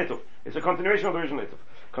came from an Ituv. It's a continuation of the original Ituv.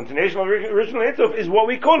 Continuation of the original Ituv is what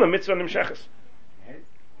we call a Mitzvah Nimsheches.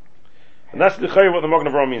 And that's the Chayy what the Magen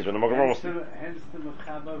Avraham means when the Magen Avraham hence the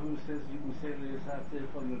Mechaber who says you can say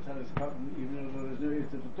Le'esatef on the telescope even though there's no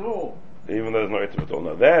Ituv at all. Even though there's no Ituv at all.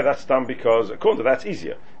 No, that's done because, according to that's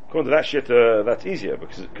easier. According to that shit, that's easier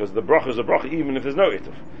because the bracha is a bracha even if there's no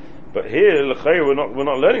Ituv. But here, l'chayr, we're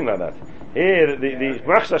not learning like that. Here, the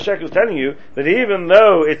Machzah Shek is telling you that even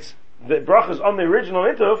though the bracha is on the original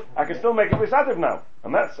Ituv, I can still make a Le'esatef now.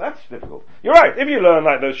 And that's difficult. You're right, if you learn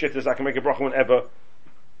like those shittas, I can make a bracha whenever,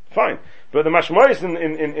 fine. But the mashmois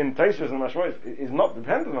in Taisus and mashmois is not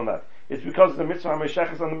dependent on that. It's because the mitzvah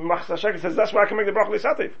ha-mesheches and the Machzah Shek says that's why I can make the bracha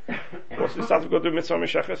Le'esatef. What's Le'esatef got to do with mitzvah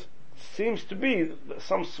ha-mesheches? Seems to be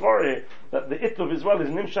some svari that the Ituv as well is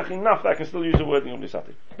nimshach enough that I can still use the wording of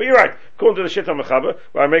Le'esatef. But you're right, according to the Shita Mechaber,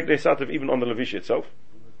 where I make Le'esatef even on the Levisha itself.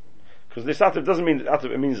 Because Le'esatef doesn't mean Atef,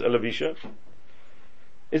 it means a Levisha.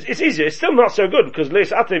 It's easier. It's still not so good because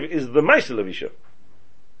Le'esatef is the Maisa Levisha.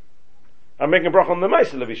 I'm making a bracha on the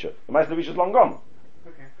Maisa Levisha. The Maisa Levisha is long gone.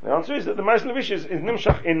 Okay. The answer is that the Maisa Levisha is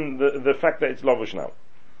nimshach in the fact that it's lavish now.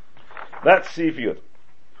 That's Sif Yud.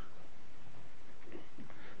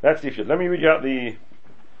 That's Sif Yud. Let me read you out the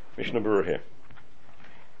Mishnah Berurah here.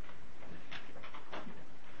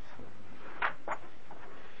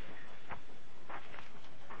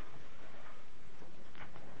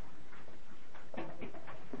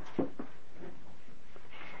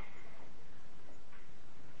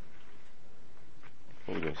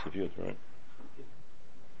 Right.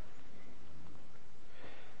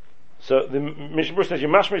 So the Mishnah Berurah says,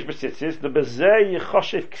 "Yemashmish b'tzitzis the bezeh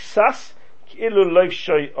yichoshev ksas ki'ilu loy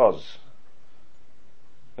shoy oz."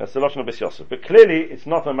 That's the lashon of Beis Yosef. But clearly, it's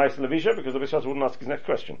not a Ma'aseh Levisha because the Beis Yosef wouldn't ask his next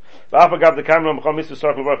question. V'afagav the kaimlo mechol mitzvah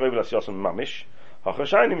sarf levarach over Beis Yosef mamish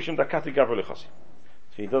hachashayim mishum dakati gavur lechasi.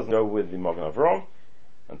 So he doesn't go with the Magen Avraham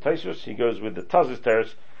and Taisus. He goes with the Taz's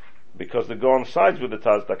teres. Because the Gaon sides with the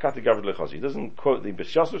Taz, Dakati Gavud Lechazi. He doesn't quote the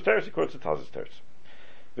B'Shasuv's teres, he quotes the Taz's teres.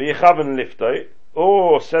 V'yechaben liftoi,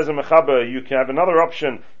 or says a Mechaber, you can have another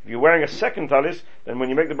option. If you're wearing a second talis, then when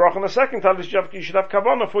you make the bracha on the second talis, you should have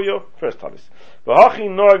kavanah for your first talis. V'hachi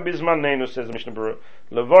noag bizmanenu, says the Mishnah Berurah,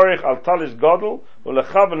 levorich al talis gadol,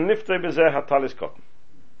 u'lechaben liftoi bezeh ha talis kotten.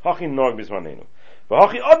 Hachi noag bizmanenu.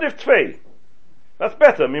 V'hachi odif tvei. That's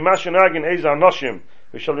better. Mimashin agin eza anoshim.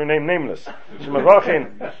 We shall rename nameless.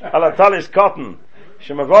 Shemavachin alatalis cotton.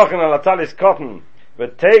 Shemavachin alatalis cotton.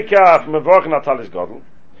 V'teikaf mavachin alatalis gadol.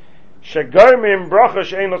 Shegomim bracha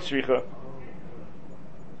she'enot tzricha.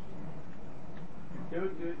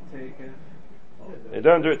 Don't do it takeoff. They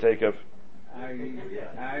don't do it takeoff. I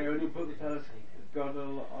only put the talis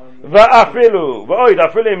gadol on. Va'afilu va'oid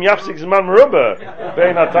afilu im yafsik zman merubah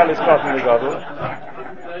bein alatalis cotton legadol.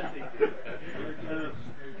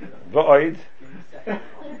 Va'oid.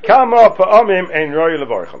 Kama pa'amim ein roi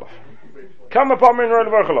levarchalov. Kama pa'amim ein roi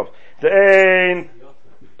levarchalov. The ein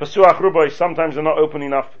pasuach rubai, sometimes they're not open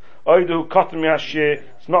enough. Oidu cotton mi hashir,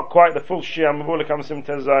 it's not quite the full shir. Amavur lekam sim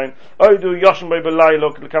tezayin. Oidu yoshin by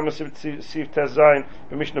belaylo lekam sim tezayin.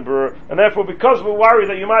 Mishnah Berurah. And therefore, because we're worried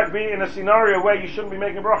that you might be in a scenario where you shouldn't be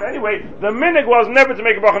making a bracha anyway, the minig was never to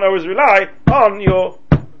make a bracha and always rely on your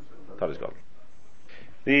talis gadol.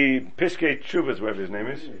 The Piskei Tshuvas, whatever his name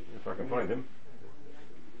is, if I can find him.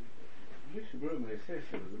 Mishnah Berurah may say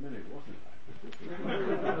so, but the minute wasn't like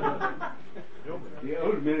the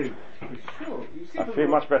old minute, for sure. You see I feel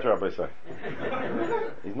much better, Rabbi Say.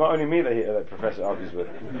 It's not only me that the professor argues with.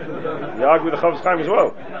 He argued with the Hilchos Chaim as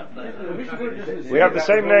well. We have the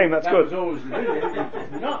same name, that's good.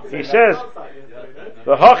 He says,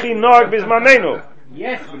 the Hachi Nog Bizmanenu.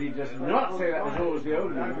 Yes, but he does not say that was always the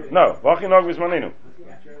old minute. No, Hachi Nog Bizmanenu.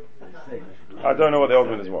 I don't know what the old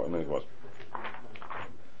minute was.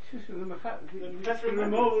 The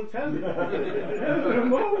remote will tell you. The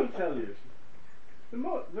remote will tell you. The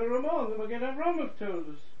Ramon, the Magen Avraham told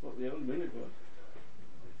us what the old minute was.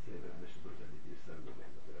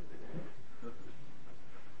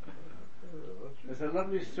 There's a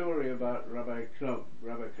lovely story about Rabbi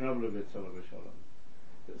Knoblovitz,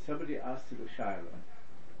 that somebody asked him a shayla,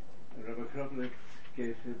 and Rabbi Knoblovitz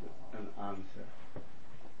gave him an answer.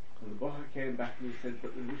 And the Bocher came back and he said,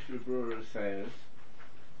 but the Mishnah Berurah says,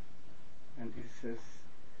 and he says,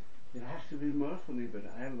 you'll have to be more for me, but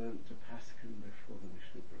I learned to paskin before the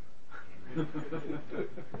Mishnah Berurah.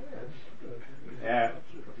 Yeah.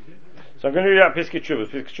 So I'm going to read out Piskei Teshuvos.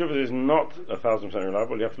 Piskei Teshuvos is not 1,000%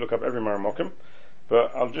 reliable. You have to look up every Marmokim.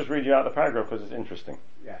 But I'll just read you out the paragraph because it's interesting.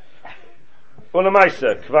 Yeah.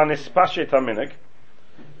 Ulamaisa, kva nispashet haminik.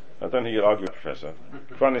 I don't think you'll argue, Professor.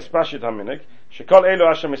 Kva nispashet haminik. Shekol elu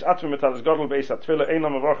asher misatvu metalis godel beis atfila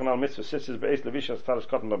einam avrochen al mitzvah sitzes beis levishas talis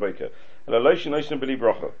kotten babeike. Ela loishi noishin beli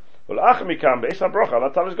brocha. Ulach mikam beis ha-brocha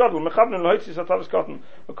ala talis godel mechavnen loitzis ha-talis kotten.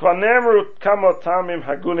 Ukva nemru kamo tamim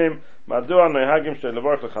hagunim madua noihagim shtoi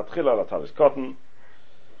levorch lechatchila ala talis kotten.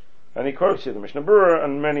 And he quotes here the Mishnah Berurah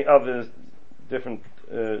and many others different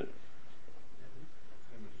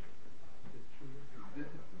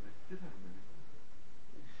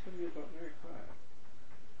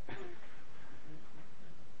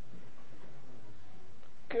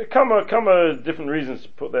come different reasons to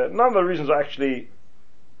put there. None of the reasons are actually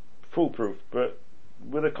foolproof, but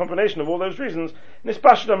with a combination of all those reasons,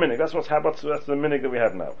 nispashet minig. That's what's happened. That's the minig that we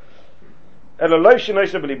have now. So I'm going to read you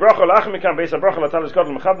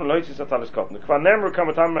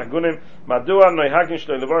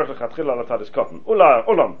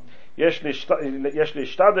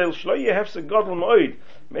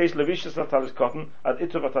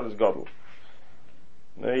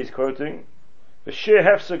out he's quoting the Shir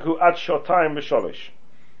Hefsek hu ad shotayim b'sholish.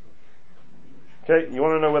 Okay, you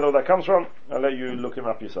want to know where that comes from? I'll let you look him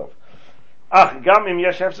up yourself. Gam im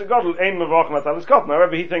yesh hefsek godel ein mevorchen at talis kotten.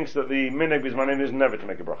 However, he thinks that the minig bismanim is never to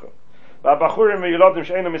make a bracha. V'abachurim v'yilodim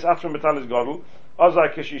she'enim misatrim b'talis godel ozai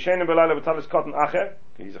k'shishenim b'layla b'talis kotten acher.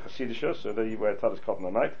 He's a Hasidisher, so they wear talis kotten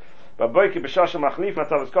at night. V'boike b'shasha machlif na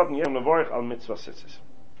talis kotten yem levorich al mitzvah sitzis.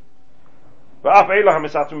 And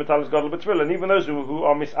even those who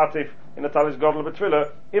are misatif in a talis godel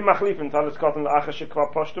betwila, im machlif in talis cotton acher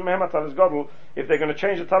shekva poshtum mehem talis godel. If they're going to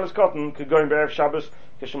change the talis cotton, could go in be'erev Shabbos,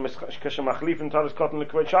 kishem machlif in talis cotton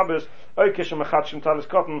lekvod Shabbos, or kishem mechatshim talis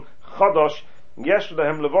cotton chodosh yesh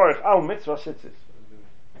lehem levorich al mitzvah sitzis.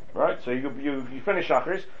 Right. So you finish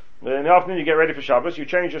Shacharis, in the afternoon you get ready for Shabbos. You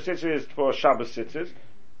change your sitzis for Shabbos sitzis.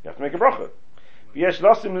 You have to make a bracha. You have to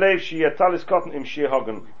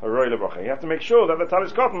make sure that the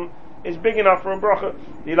talis cotton is big enough for a bracha.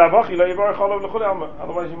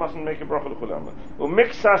 Otherwise you mustn't make a bracha.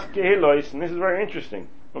 And this is very interesting.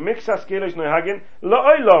 Never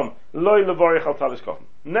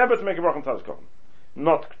to make a bracha on talis cotton.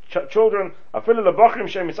 Not children. Now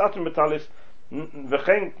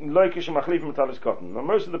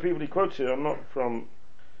most of the people he quotes here are not from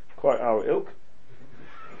quite our ilk.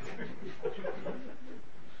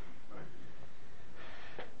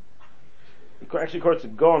 He actually quotes a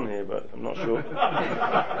gon here, but I'm not sure. But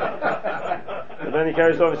then he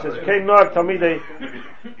carries on. He says, "Okay, Noach Talmidei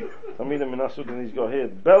Minasud," and he's got here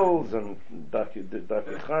bells and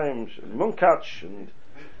Orach Chaim Munkach, and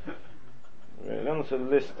a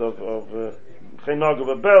list of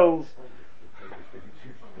Noach bells.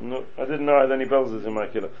 No, I didn't know I had any bells in my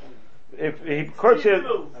killer. If he quotes here,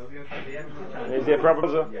 is he a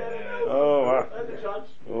professor? Oh,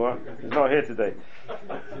 wow. He's not here today.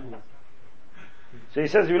 So he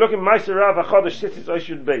says, if you look in Meiser Rav HaChodesh Tzitzis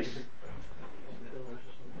Oishud Beis,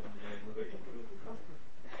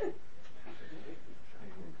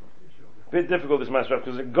 bit difficult this Meiser Rav,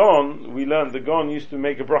 because the Gon, we learned the Gon used to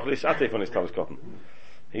make a broccoli satef on his talis cotton.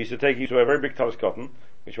 He used to a very big talis cotton,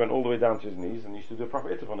 which went all the way down to his knees, and he used to do a proper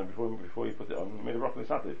itif on it before he put it on. He made a broccoli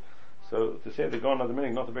satef. So to say the Gon had the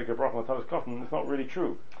meaning not to make a bracha on talis cotton, it's not really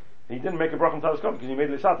true. He didn't make a bracha on talis cotton because he made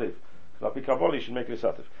it lisativ. So Lapi Kabbalah should make it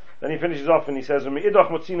lisativ. Then he finishes off and he says, I didn't know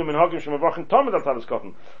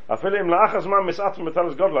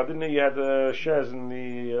you had shares in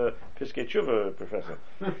the Piskei Teshuvos, Professor.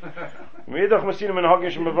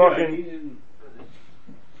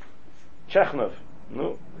 Chechnov.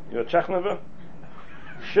 No? You're a Chechnover?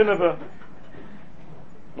 Shinova?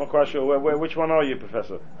 Not quite sure. Which one are you,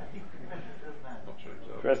 Professor?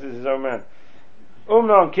 Professor is his own man.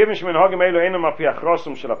 Umnon kivin shemin hagim elu enam api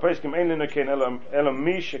achrosum shel aposkim ein linokein elo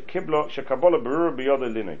mi shekiblo shekabbalah berur biyod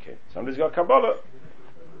linokein. Somebody's got Kabbalah.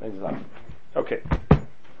 Okay.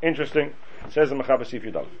 Interesting. Says the Mechaber Sif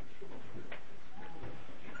Yudalef.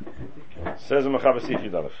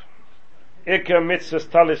 Ika mitzvahs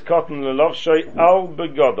talis cotton lelovshay al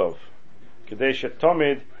begodov. Kedei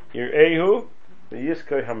shetomid yir'ehu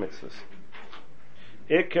v'yiskei hamitzvahs.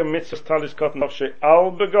 Ika mitzvahs talis cotton lelovshay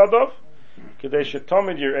al begodov. Kedei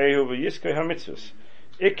shetomid yir'ehu v'yiskei hamitzvahs.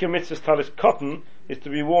 Ika mitzvahs talis cotton is to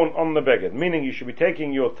be worn on the beged, meaning you should be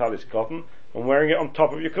taking your talis cotton and wearing it on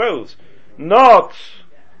top of your clothes. Not,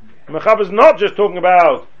 Mechab is not just talking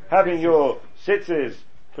about having your tzitzis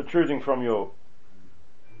protruding from your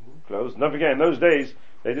clothes. Don't forget, in those days,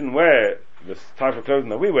 they didn't wear this type of clothing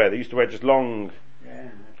that we wear. They used to wear just long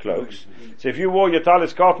cloaks. So if you wore your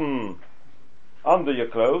talis cotton under your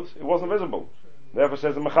clothes, it wasn't visible. Therefore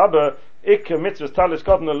says the Mechaber, Ikke mitzvahs talis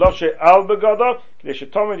cotton loshe al begodav, k'dei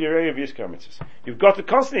shetomid yirei of yiskar mitzvahs. You've got to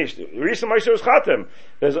constantly, Reisa Meiser is chatem.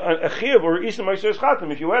 There's a chiyuv or Reisa Meiser is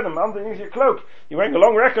chatem. If you wear them underneath your cloak, you're wearing a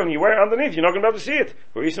long record and you wear it underneath, you're not going to be able to see it.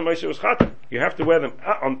 Reisa Meiser is chatem. You have to wear them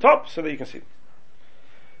on top so that you can see it.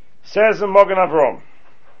 Says the Mogen Avram,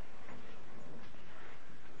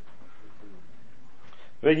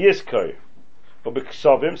 Ve'yiskoi, or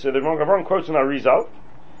B'ksavim, so the Mogen Avram quotes in Arizal,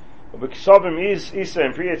 B'ksavim is Isa,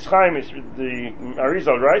 and Orach Chaim is the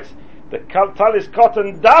Arizal writes, the talis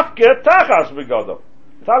cotton dafke tachas begodov.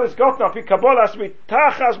 Talis cotton api kabbalah has to be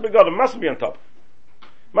tachas begodov, mustn't be on top.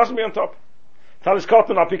 Mustn't be on top. Talis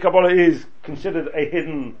cotton api kabbalah is considered a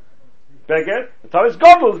hidden beged. The talis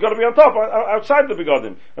godel has got to be on top, outside the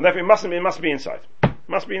begodim, and therefore it must be inside.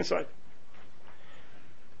 Must be inside.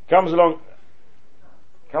 Comes along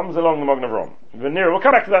the Mogen Avram. We'll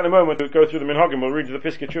come back to that in a moment. We'll go through the minhagim. We'll read the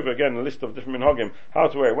Piskei Tshuva again, a list of different minhagim, how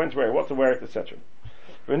to wear it, when to wear it, what to wear it, etc.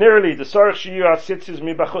 Venerally, the Orach Shiur Tzitzis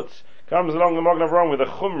mi bachutz comes along the Mogen Avram with a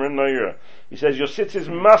chumrin noira. He says your tzitzis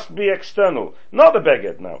must be external, not the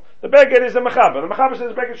beged. Now the beged is the mechaber. The mechaber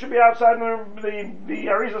says the beged should be outside, and the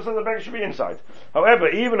Arizal says the beged should be inside. However,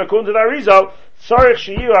 even according to the Arizal, Orach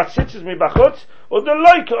Shiur Tzitzis mi bachutz, or the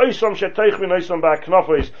like oisom shetoich min oisom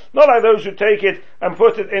ba'knofos, not like those who take it and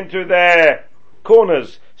put it into their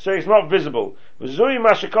corners so it's not visible. Zui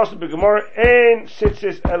mashakosed b'gemara ein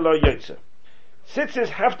tzitzis elo yotze. Tzitzis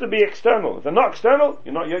have to be external. If they're not external,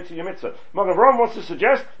 you're not yotze your mitzvah. Mogen Avram wants to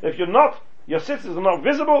suggest that if your tzitzis are not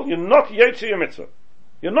visible, you're not yotze your mitzvah.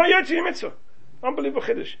 You're not yotze your mitzvah. Unbelievable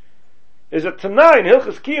chiddush. Is a Tanai in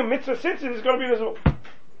Hilchos Kiyum mitzvah tzitzis is going to be visible.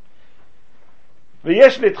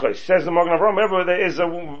 V'yesh litchos, says the Mogen Avram, wherever there is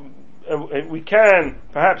we can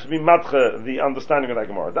perhaps be madcha the understanding of that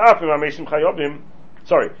Gemara. Da'afim ha'mesim chayobim.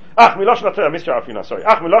 Sorry. Ach milosh natei, Mr. Afina. Sorry.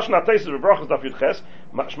 Ach milosh natei is brachos daf yud ches.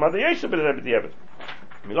 Mashma de yotze b'di'evet.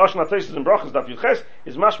 Milosh natei is brachos daf yud ches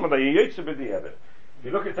is mashma de yotze b'di'evet. If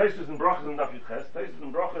you look at Taisus and brachos and daf yud ches, Taisus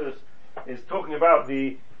and brachos is talking about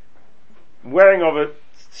the wearing of a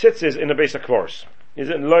tzitzis in a Beis HaKvoros. Is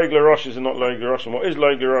it loy glerosh? Is it not loy glerosh? And what is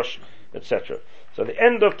loy glerosh? Etc. So the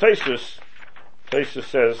end of Taisus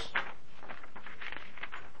says,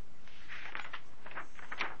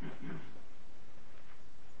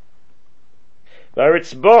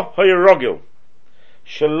 V'aritzbo hoyerogil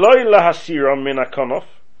sheloi lahasiram min hakonof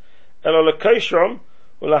elo lekoishram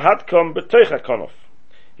ulahadkom b'toich hakonof.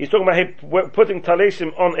 He's talking about putting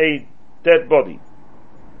talesim on a dead body.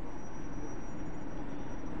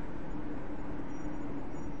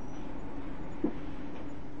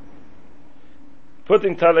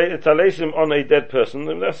 Putting talesim on a dead person,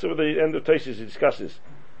 and that's what the end of Taisus discusses.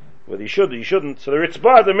 Whether you should or you shouldn't. So the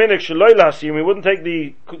ritzbah the minik shaloi lahasim, we wouldn't take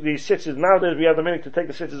the sitzes. Nowadays we have the minik to take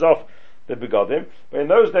the sitzes off the begodim. But in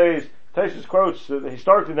those days, Taisus quotes that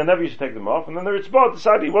historically they never used to take them off, and then the ritzbah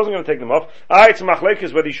decided he wasn't going to take them off. It's a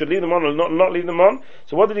machlekes whether he should leave them on or not leave them on.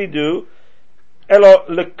 So what did he do? Elo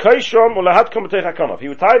lekoishrom ulahadkom b'teich hakonof. He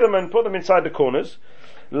would tie them and put them inside the corners.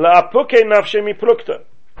 La'apuke nafshe mi plukta.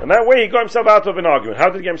 And that way he got himself out of an argument. How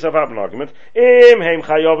did he get himself out of an argument? Im heim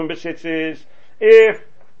chayovim b'tzitzis. If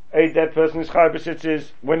a dead person is chayav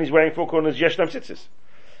b'tzitzis when he's wearing four corners, yeshnam tzitzis.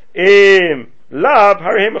 Im lab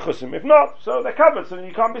harihim mechusim. If not, so they're covered, so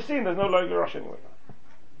you can't be seen. There's no loy glerosh anyway.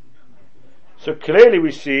 So clearly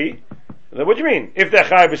we see that. What do you mean? If they're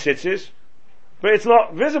chayav b'tzitzis, but it's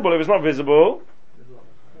not visible. If it's not visible,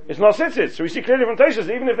 it's not tzitzis. So we see clearly from Taisus,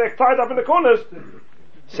 even if they're tied up in the corners.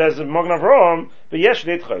 Says the Mogen Avram, v'yesh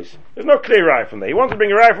litchos. There's no clear raya from there. He wants to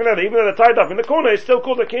bring a raya from there. Even though they're tied up in the corner, it's still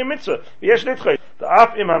called a kiyum mitzvah. V'yesh litchos. The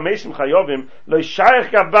af im hamesim chayovim lo shayach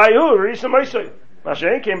gabayu risa moisoi.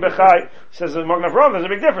 Mashen came bechai. Says the Mogen Avram, there's a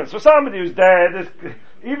big difference. For somebody who's dead,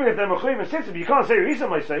 even if they're mechuyim and tzitzis, you can't say risa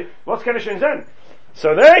moisoi. What's kenesh zen?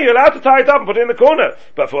 So there you're allowed to tie it up and put it in the corner.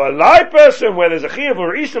 But for a live person where there's a chiyuv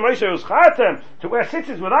or risa moisoi who's chayatem to wear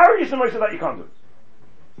tzitzis without risa moisoi, that you can't do.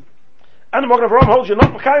 And the Mogen Avram holds you're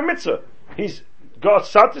not Mekayim Mitzvah. He's God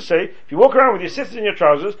sad to say, if you walk around with your tzitzis in your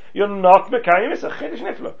trousers, you're not Mekayim, it's a Chiddush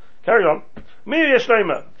Nifla. Carry on.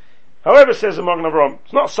 However, says the Magen Avraham,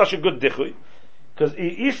 it's not such a good dichui, because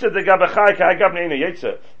if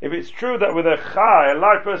it's true that with a chai, a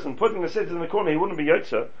live person, putting the tzitzis in the corner, he wouldn't be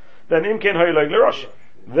yotzer, then imken hoy like l'rosh.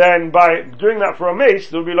 Then by doing that for a mace,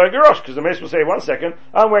 there will be like l'rosh, because the mace will say, 1 second,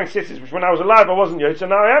 I'm wearing tzitzis, which when I was alive I wasn't yotzer,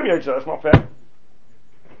 now I am yotzer, that's not fair.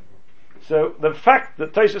 So the fact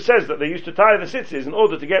that Tosha says that they used to tie the tzitzis in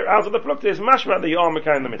order to get out of the plukta is mashma that you are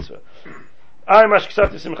mekayim the mitzvah. I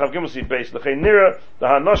mashkasati simchav gimusi base l'chein nira the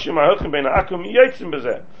hanoshim ha'hochim bein ha'akum yotzim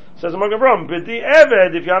bezeh. Says the Magen Avraham, b'di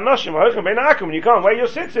eved if you hanoshim ha'hochim bein ha'akum and you can't wear your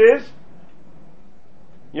tzitzis,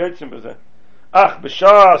 yotzim bezeh. Ach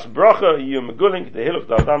b'shas bracha you megulin the hilchos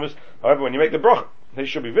dal damas. However, when you make the bracha, they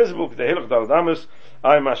should be visible the hilchos dal damas.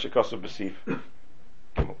 I mashkasav b'sif.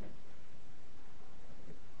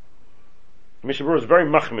 Mishnah Berurah is very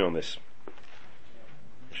machmi on this.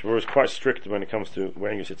 Mishnah Berurah is quite strict when it comes to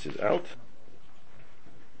wearing your tzitzis out.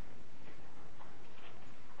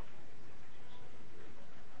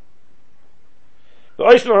 The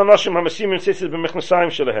Oislan Hanoshim HaMasimin tzitzis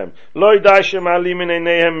b'mechnasayim shelehem. Lo yidai shema'alim min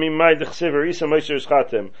eineihem mimay dechsiver isa moiser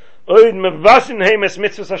ischatem. Oid mevasin heim es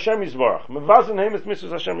mitzvahs Hashem yizbarach. Mevasin heim es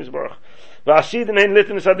mitzvahs Hashem yizbarach. V'asidin hein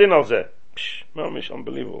litin es adin al zeh. Mamish,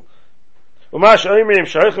 unbelievable. Umash oimrim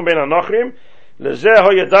shahochim bein hanochrim lezeh ho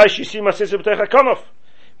yadai shisim asisa b'teich hakonof.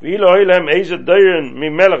 V'ilo hoylem eize deiren mi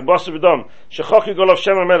melech basu v'dom shechok yigol of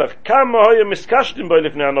Shem HaMelech kama hoya miskashtim boi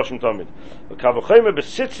lifnei hanoshim tamid v'kavochayme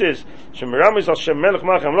b'sitzis shemeramiz al Shem Melech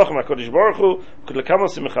malach hamlochem HaKadosh Baruch Hu k'lekamal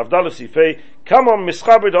simchav dalef sifei kama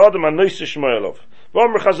mischaber da'adam ha'noise shmoyelov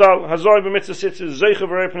v'omer Chazal hazoi b'mitzvah sitzis zeicha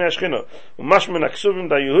v'rei pnei hashchina u'mashmen ha'ksuvim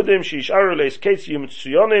da Yehudim she'isharu leis keitz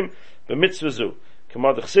yimtzuyonim b'mitzvah zu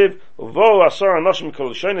Kama d'chsiv, uvo asar anoshim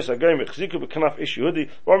kol shoynes agayim v'chziku b'kanaf ish Yehudi,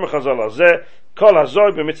 v'omer Chazal hazeh, kol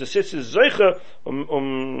hazoi b'mitzvah sitzis zeicha,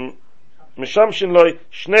 mishamshin loy,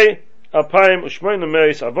 shnei alpayim u'shmoyne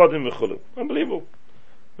meis avodim v'chulu. Unbelievable.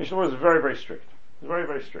 Mishnah Berurah is very, very strict. Very,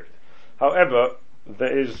 very strict. However,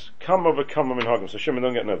 there is kama v'kama min hagim, so Shimon,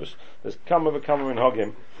 don't get nervous. There's kama v'kama min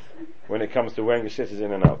hagim when it comes to wearing the sitzis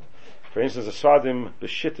in and out. For instance, the Sfadim, the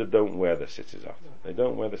shitta don't wear their sitzis out. They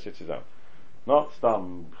don't wear the sitzis out. Not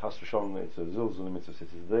stam chas v'sholom, it's a zilzul in mitzvah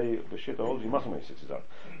sitzis. They b'shitta holds you mustn't make sitzis out.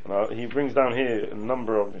 Now he brings down here a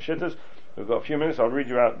number of shittas. We've got a few minutes. I'll read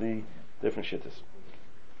you out the different shittas.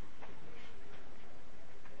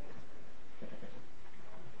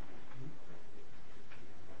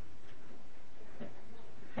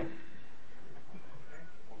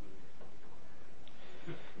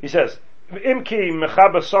 He says, Imki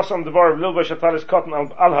mechaba sosam devar lilvash talis cotton al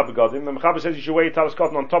habegadim. The mechaba says you should wear talis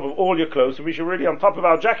cotton on top of all your clothes. So we should really, on top of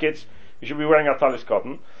our jackets, we should be wearing our talis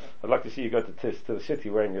cotton. I'd like to see you go to the city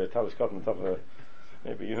wearing your talis cotton on top of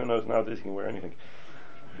maybe who knows nowadays you can wear anything.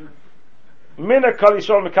 Minik kol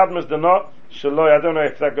yishol mikadmas dana shaloi. I don't know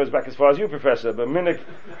if that goes back as far as you, Professor, but minik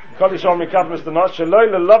kol yishol mikadmas dana shaloi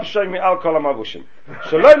lelavshay mi al kol hamavushim.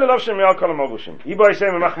 Shaloi lelavshay mi al kol hamavushim. Ibo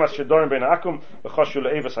yisei machmas shedorim bein haakum v'choshu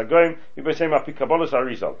le'evas hagoyim. Ibo yisei ma'pi kabbalas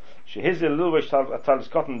harizal. Shehizil lilvesh talis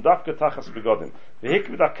cotton dafka tachas begodim. V'hik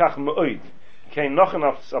v'dakach me'oid. Kein nochen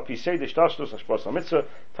auf pisei de shtashlus hashpos hamitzvah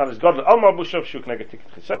talis godel al mabushov shuk neged tiket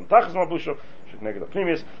chesed tachas mabushov shuk neged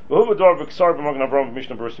aprimis v'hu v'dor v'ksar b'magen Avraham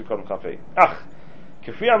Mishnah Berurah Sukkot Kafei ach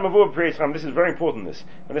k'fiyam mavu b'perei Chaim. This is very important, this,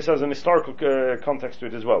 and this has an historical context to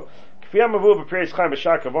it as well. K'fiyam mavu b'perei Chaim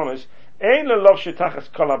b'shar kavonos ein lelov shetachas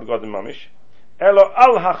kol ha'begodim mamish elo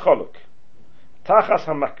al ha'choluk tachas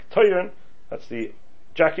hamaktoyren, that's the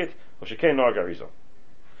jacket, or shekein noag arizal.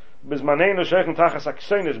 Bizmaneinu sheichen tachas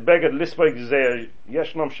aksenis beged lisboig zeir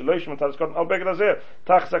yeshnom shloishim talis cotton al beged azer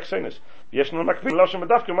tachas aksenis yeshnom makvim loshem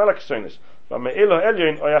medafkim al aksenis v'me'ilo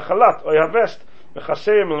elyon oya chalat oya vest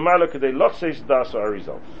v'chaseim l'maylo kedei lochseis das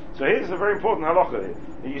arizal. So here's a very important halacha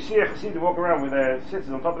here. You see a chassid walk around with their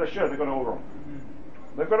tzitzis on top of their shirt, they've got it all wrong.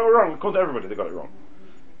 They've got it all wrong. According to everybody, they've got it wrong.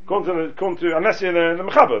 According to unless you're the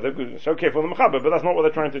mechaber, it's okay for the mechaber, but that's not what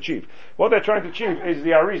they're trying to achieve. What they're trying to achieve is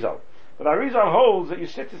the arizal. But Arizal holds that your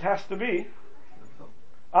tzitzis has to be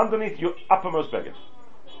underneath your uppermost beged.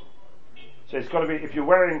 So it's got to be, if you're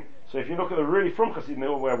wearing, so if you look at the really from Chassidim, they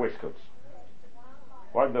all wear waistcoats.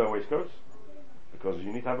 Why do they wear waistcoats? Because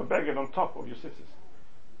you need to have a beged on top of your tzitzis.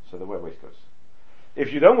 So they wear waistcoats.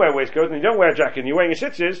 If you don't wear waistcoats and you don't wear a jacket and you're wearing your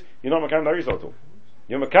tzitzis, you're not Mekayim the Arizal at all.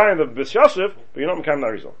 You're Mekayim the B'S Yosef, but you're not Mekayim the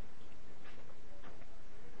Arizal.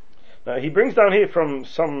 Now he brings down here from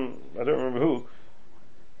some, I don't remember who,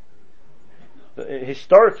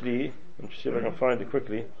 historically, let me see if I can find it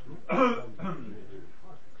quickly.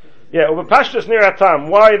 Yeah, over pashtus near atam.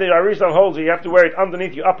 Why the Arizal holds it, you have to wear it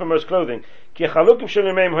underneath your uppermost clothing. Ki chalukim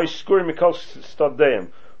shelimeim hoiskurim mikol staddeim.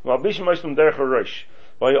 Malbishim oistum derech harosh.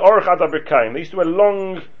 By Orach Chaim. They used to wear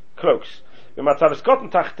long cloaks. V'matavis cotton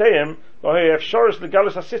tachteim. Lohe efshoris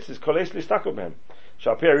legalus hasitzis koles listakol behem.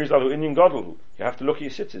 Shalpi Arizal hu inyan godel. You have to look at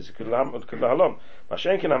your sitzis. Could lahalom.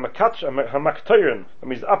 Mashenkin hamaktoyren. That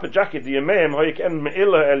means the upper jacket. The yameim hoik en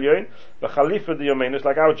me'ila elyoin. The khalifa the yamein is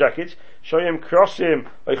like our jackets. Shoyim krosim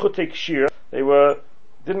oichutek Shiur. They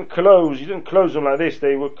didn't close. You didn't close them like this.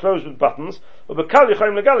 They were closed with buttons. Ubekal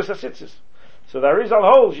yichayim legalus hasitzis. So the Arizal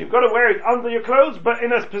holds you've got to wear it under your clothes, but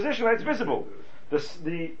in a position that's visible.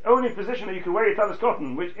 The only position that you can wear your talis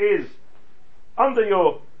cotton, which is under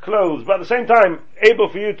your clothes, but at the same time able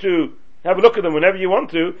for you to have a look at them whenever you want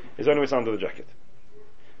to, is only when it's under the jacket.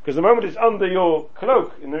 Because the moment it's under your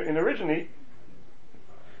cloak, in originally,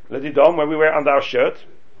 Ledidom, when we wear it under our shirt,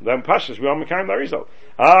 then pashas we are Mekayim the Arizal.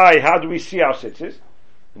 How do we see our sitzes?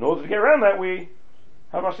 In order to get around that, we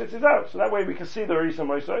have our sitzes out, so that way we can see the Arisa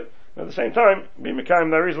Moisai, and at the same time, be Mekayim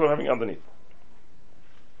the Arizal having underneath.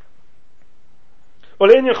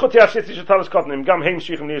 Well, in your chuti ha-sitzis shetalis kotnim, gam heim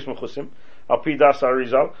shichem niris mechusim, al pi das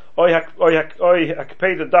Arizal, oi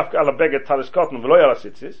hakpeda dafka ala beged talis kotnim, v'loi ala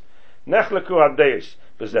sitzis, nechleku ha-deis,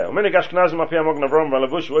 bezeh. Umenig ashkenazim api amog navrom,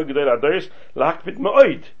 v'alavush, v'oi gedel ha-deis, lahakpid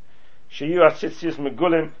me'oid, sheyu ha-sitzis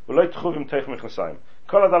megulim, v'loi tchuvim teich mechnesayim.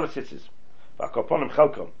 Kol ad ala sitzis, v'akoponim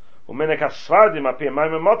chelkom, umenig ha-sfardim api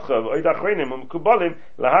amayim emotcha, v'oi dachreinim, umkubolim,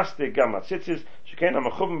 lahastik gam ha-sitzis, shekein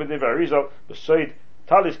ha-mechuvim b'div Arizal, b'soid,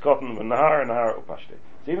 talis cotton with nahar and nahar upashte.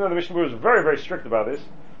 So even though the Mishnah Berurah is very, very strict about this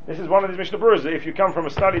is one of these Mishnah Berurahs that if you come from a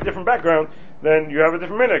slightly different background, then you have a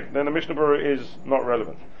different minhag, then the Mishnah Berurah is not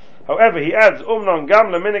relevant. However, he adds, umnon gam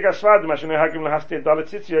leminhag asvadim ashenu hagim lahastei dalet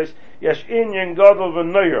tzitzios yesh inyan gadol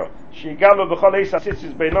v'noiro shigalu b'chol eis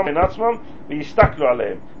ha-tzitzis beinam enatzmam v'yistaklu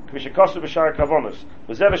aleim k'vishekosu b'shar kavonos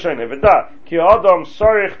v'zeh v'shoyne v'da ki adam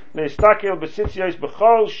sorich le'istakel b'tzitzios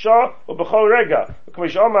b'chol shah u'b'chol rega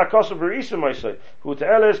v'k'vish oma ha'kosu v'risa moisei hu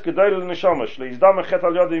te'eles gedoyle l'neshomash le'izdam echet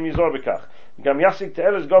al yodim yizor b'kach gam yasik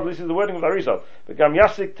te'eles godel, this is the wording of the Arizal, gam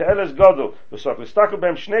yasik te'eles godel v'sok l'stakel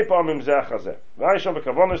b'hem shnei pa'amim zeh achazeh v'ayishon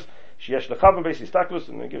b'kavonos sheyesh l'chavan b'eis istaklus,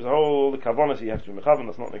 and it gives all the kavonos you have to be mechavan.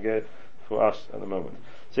 That's not neged for us at the moment.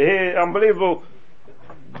 So here, unbelievable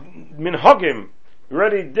minhagim,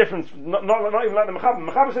 really different, not even like the mechavan.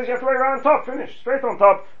 Mechavan says you have to wear it right on top, finish, straight on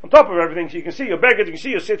top of everything, so you can see your beged, you can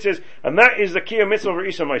see your sitzes, and that is the kiyah mitzvah of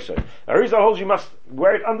Isa Maisai. Arizal holds you must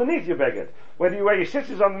wear it underneath your beged. Whether you wear your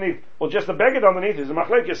sitzes underneath, or just the beged underneath, is a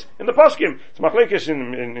machlekes in the poskim. It's a machlekes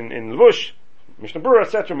in Levush, Mishnah Berurah,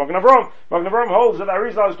 etc. Magen Avraham holds that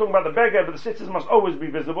Arizal is talking about the beged, but the sitzes must always be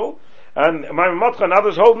visible. And Maimon Motcha and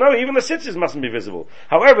others hold, no, even the sitzes mustn't be visible.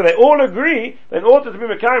 However, they all agree that in order to be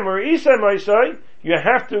Mekayim or Isa Moisai, you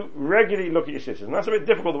have to regularly look at your sitzes. And that's a bit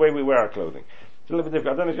difficult the way we wear our clothing. It's a little bit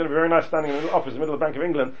difficult. I don't think it's going to be very nice standing in the office in the middle of the Bank of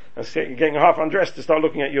England and getting half undressed to start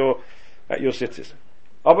looking at your sitzes.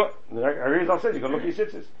 Oh, but Arizal says you've got to look at your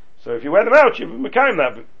sitzes. So if you wear them out, you're Mekayim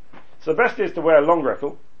that. So the best is to wear a long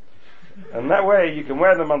reckle. And that way you can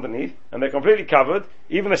wear them underneath, and they're completely covered.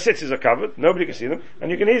 Even the sitzes are covered; nobody can see them,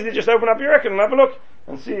 and you can easily just open up your record and have a look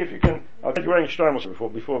and see if you can. I'll take you wearing shtreimels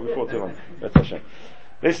before too long.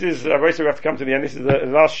 This is we have to come to the end. This is the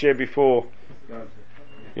last year before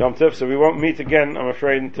Yom Tov, so we won't meet again, I'm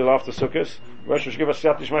afraid, until after Sukkot. Rosh Hashanah give us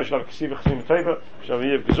siyat nishma, shall have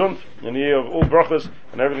gesund, and a year of all brachas,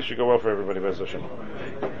 and everything should go well for everybody. Be'ez Hashem.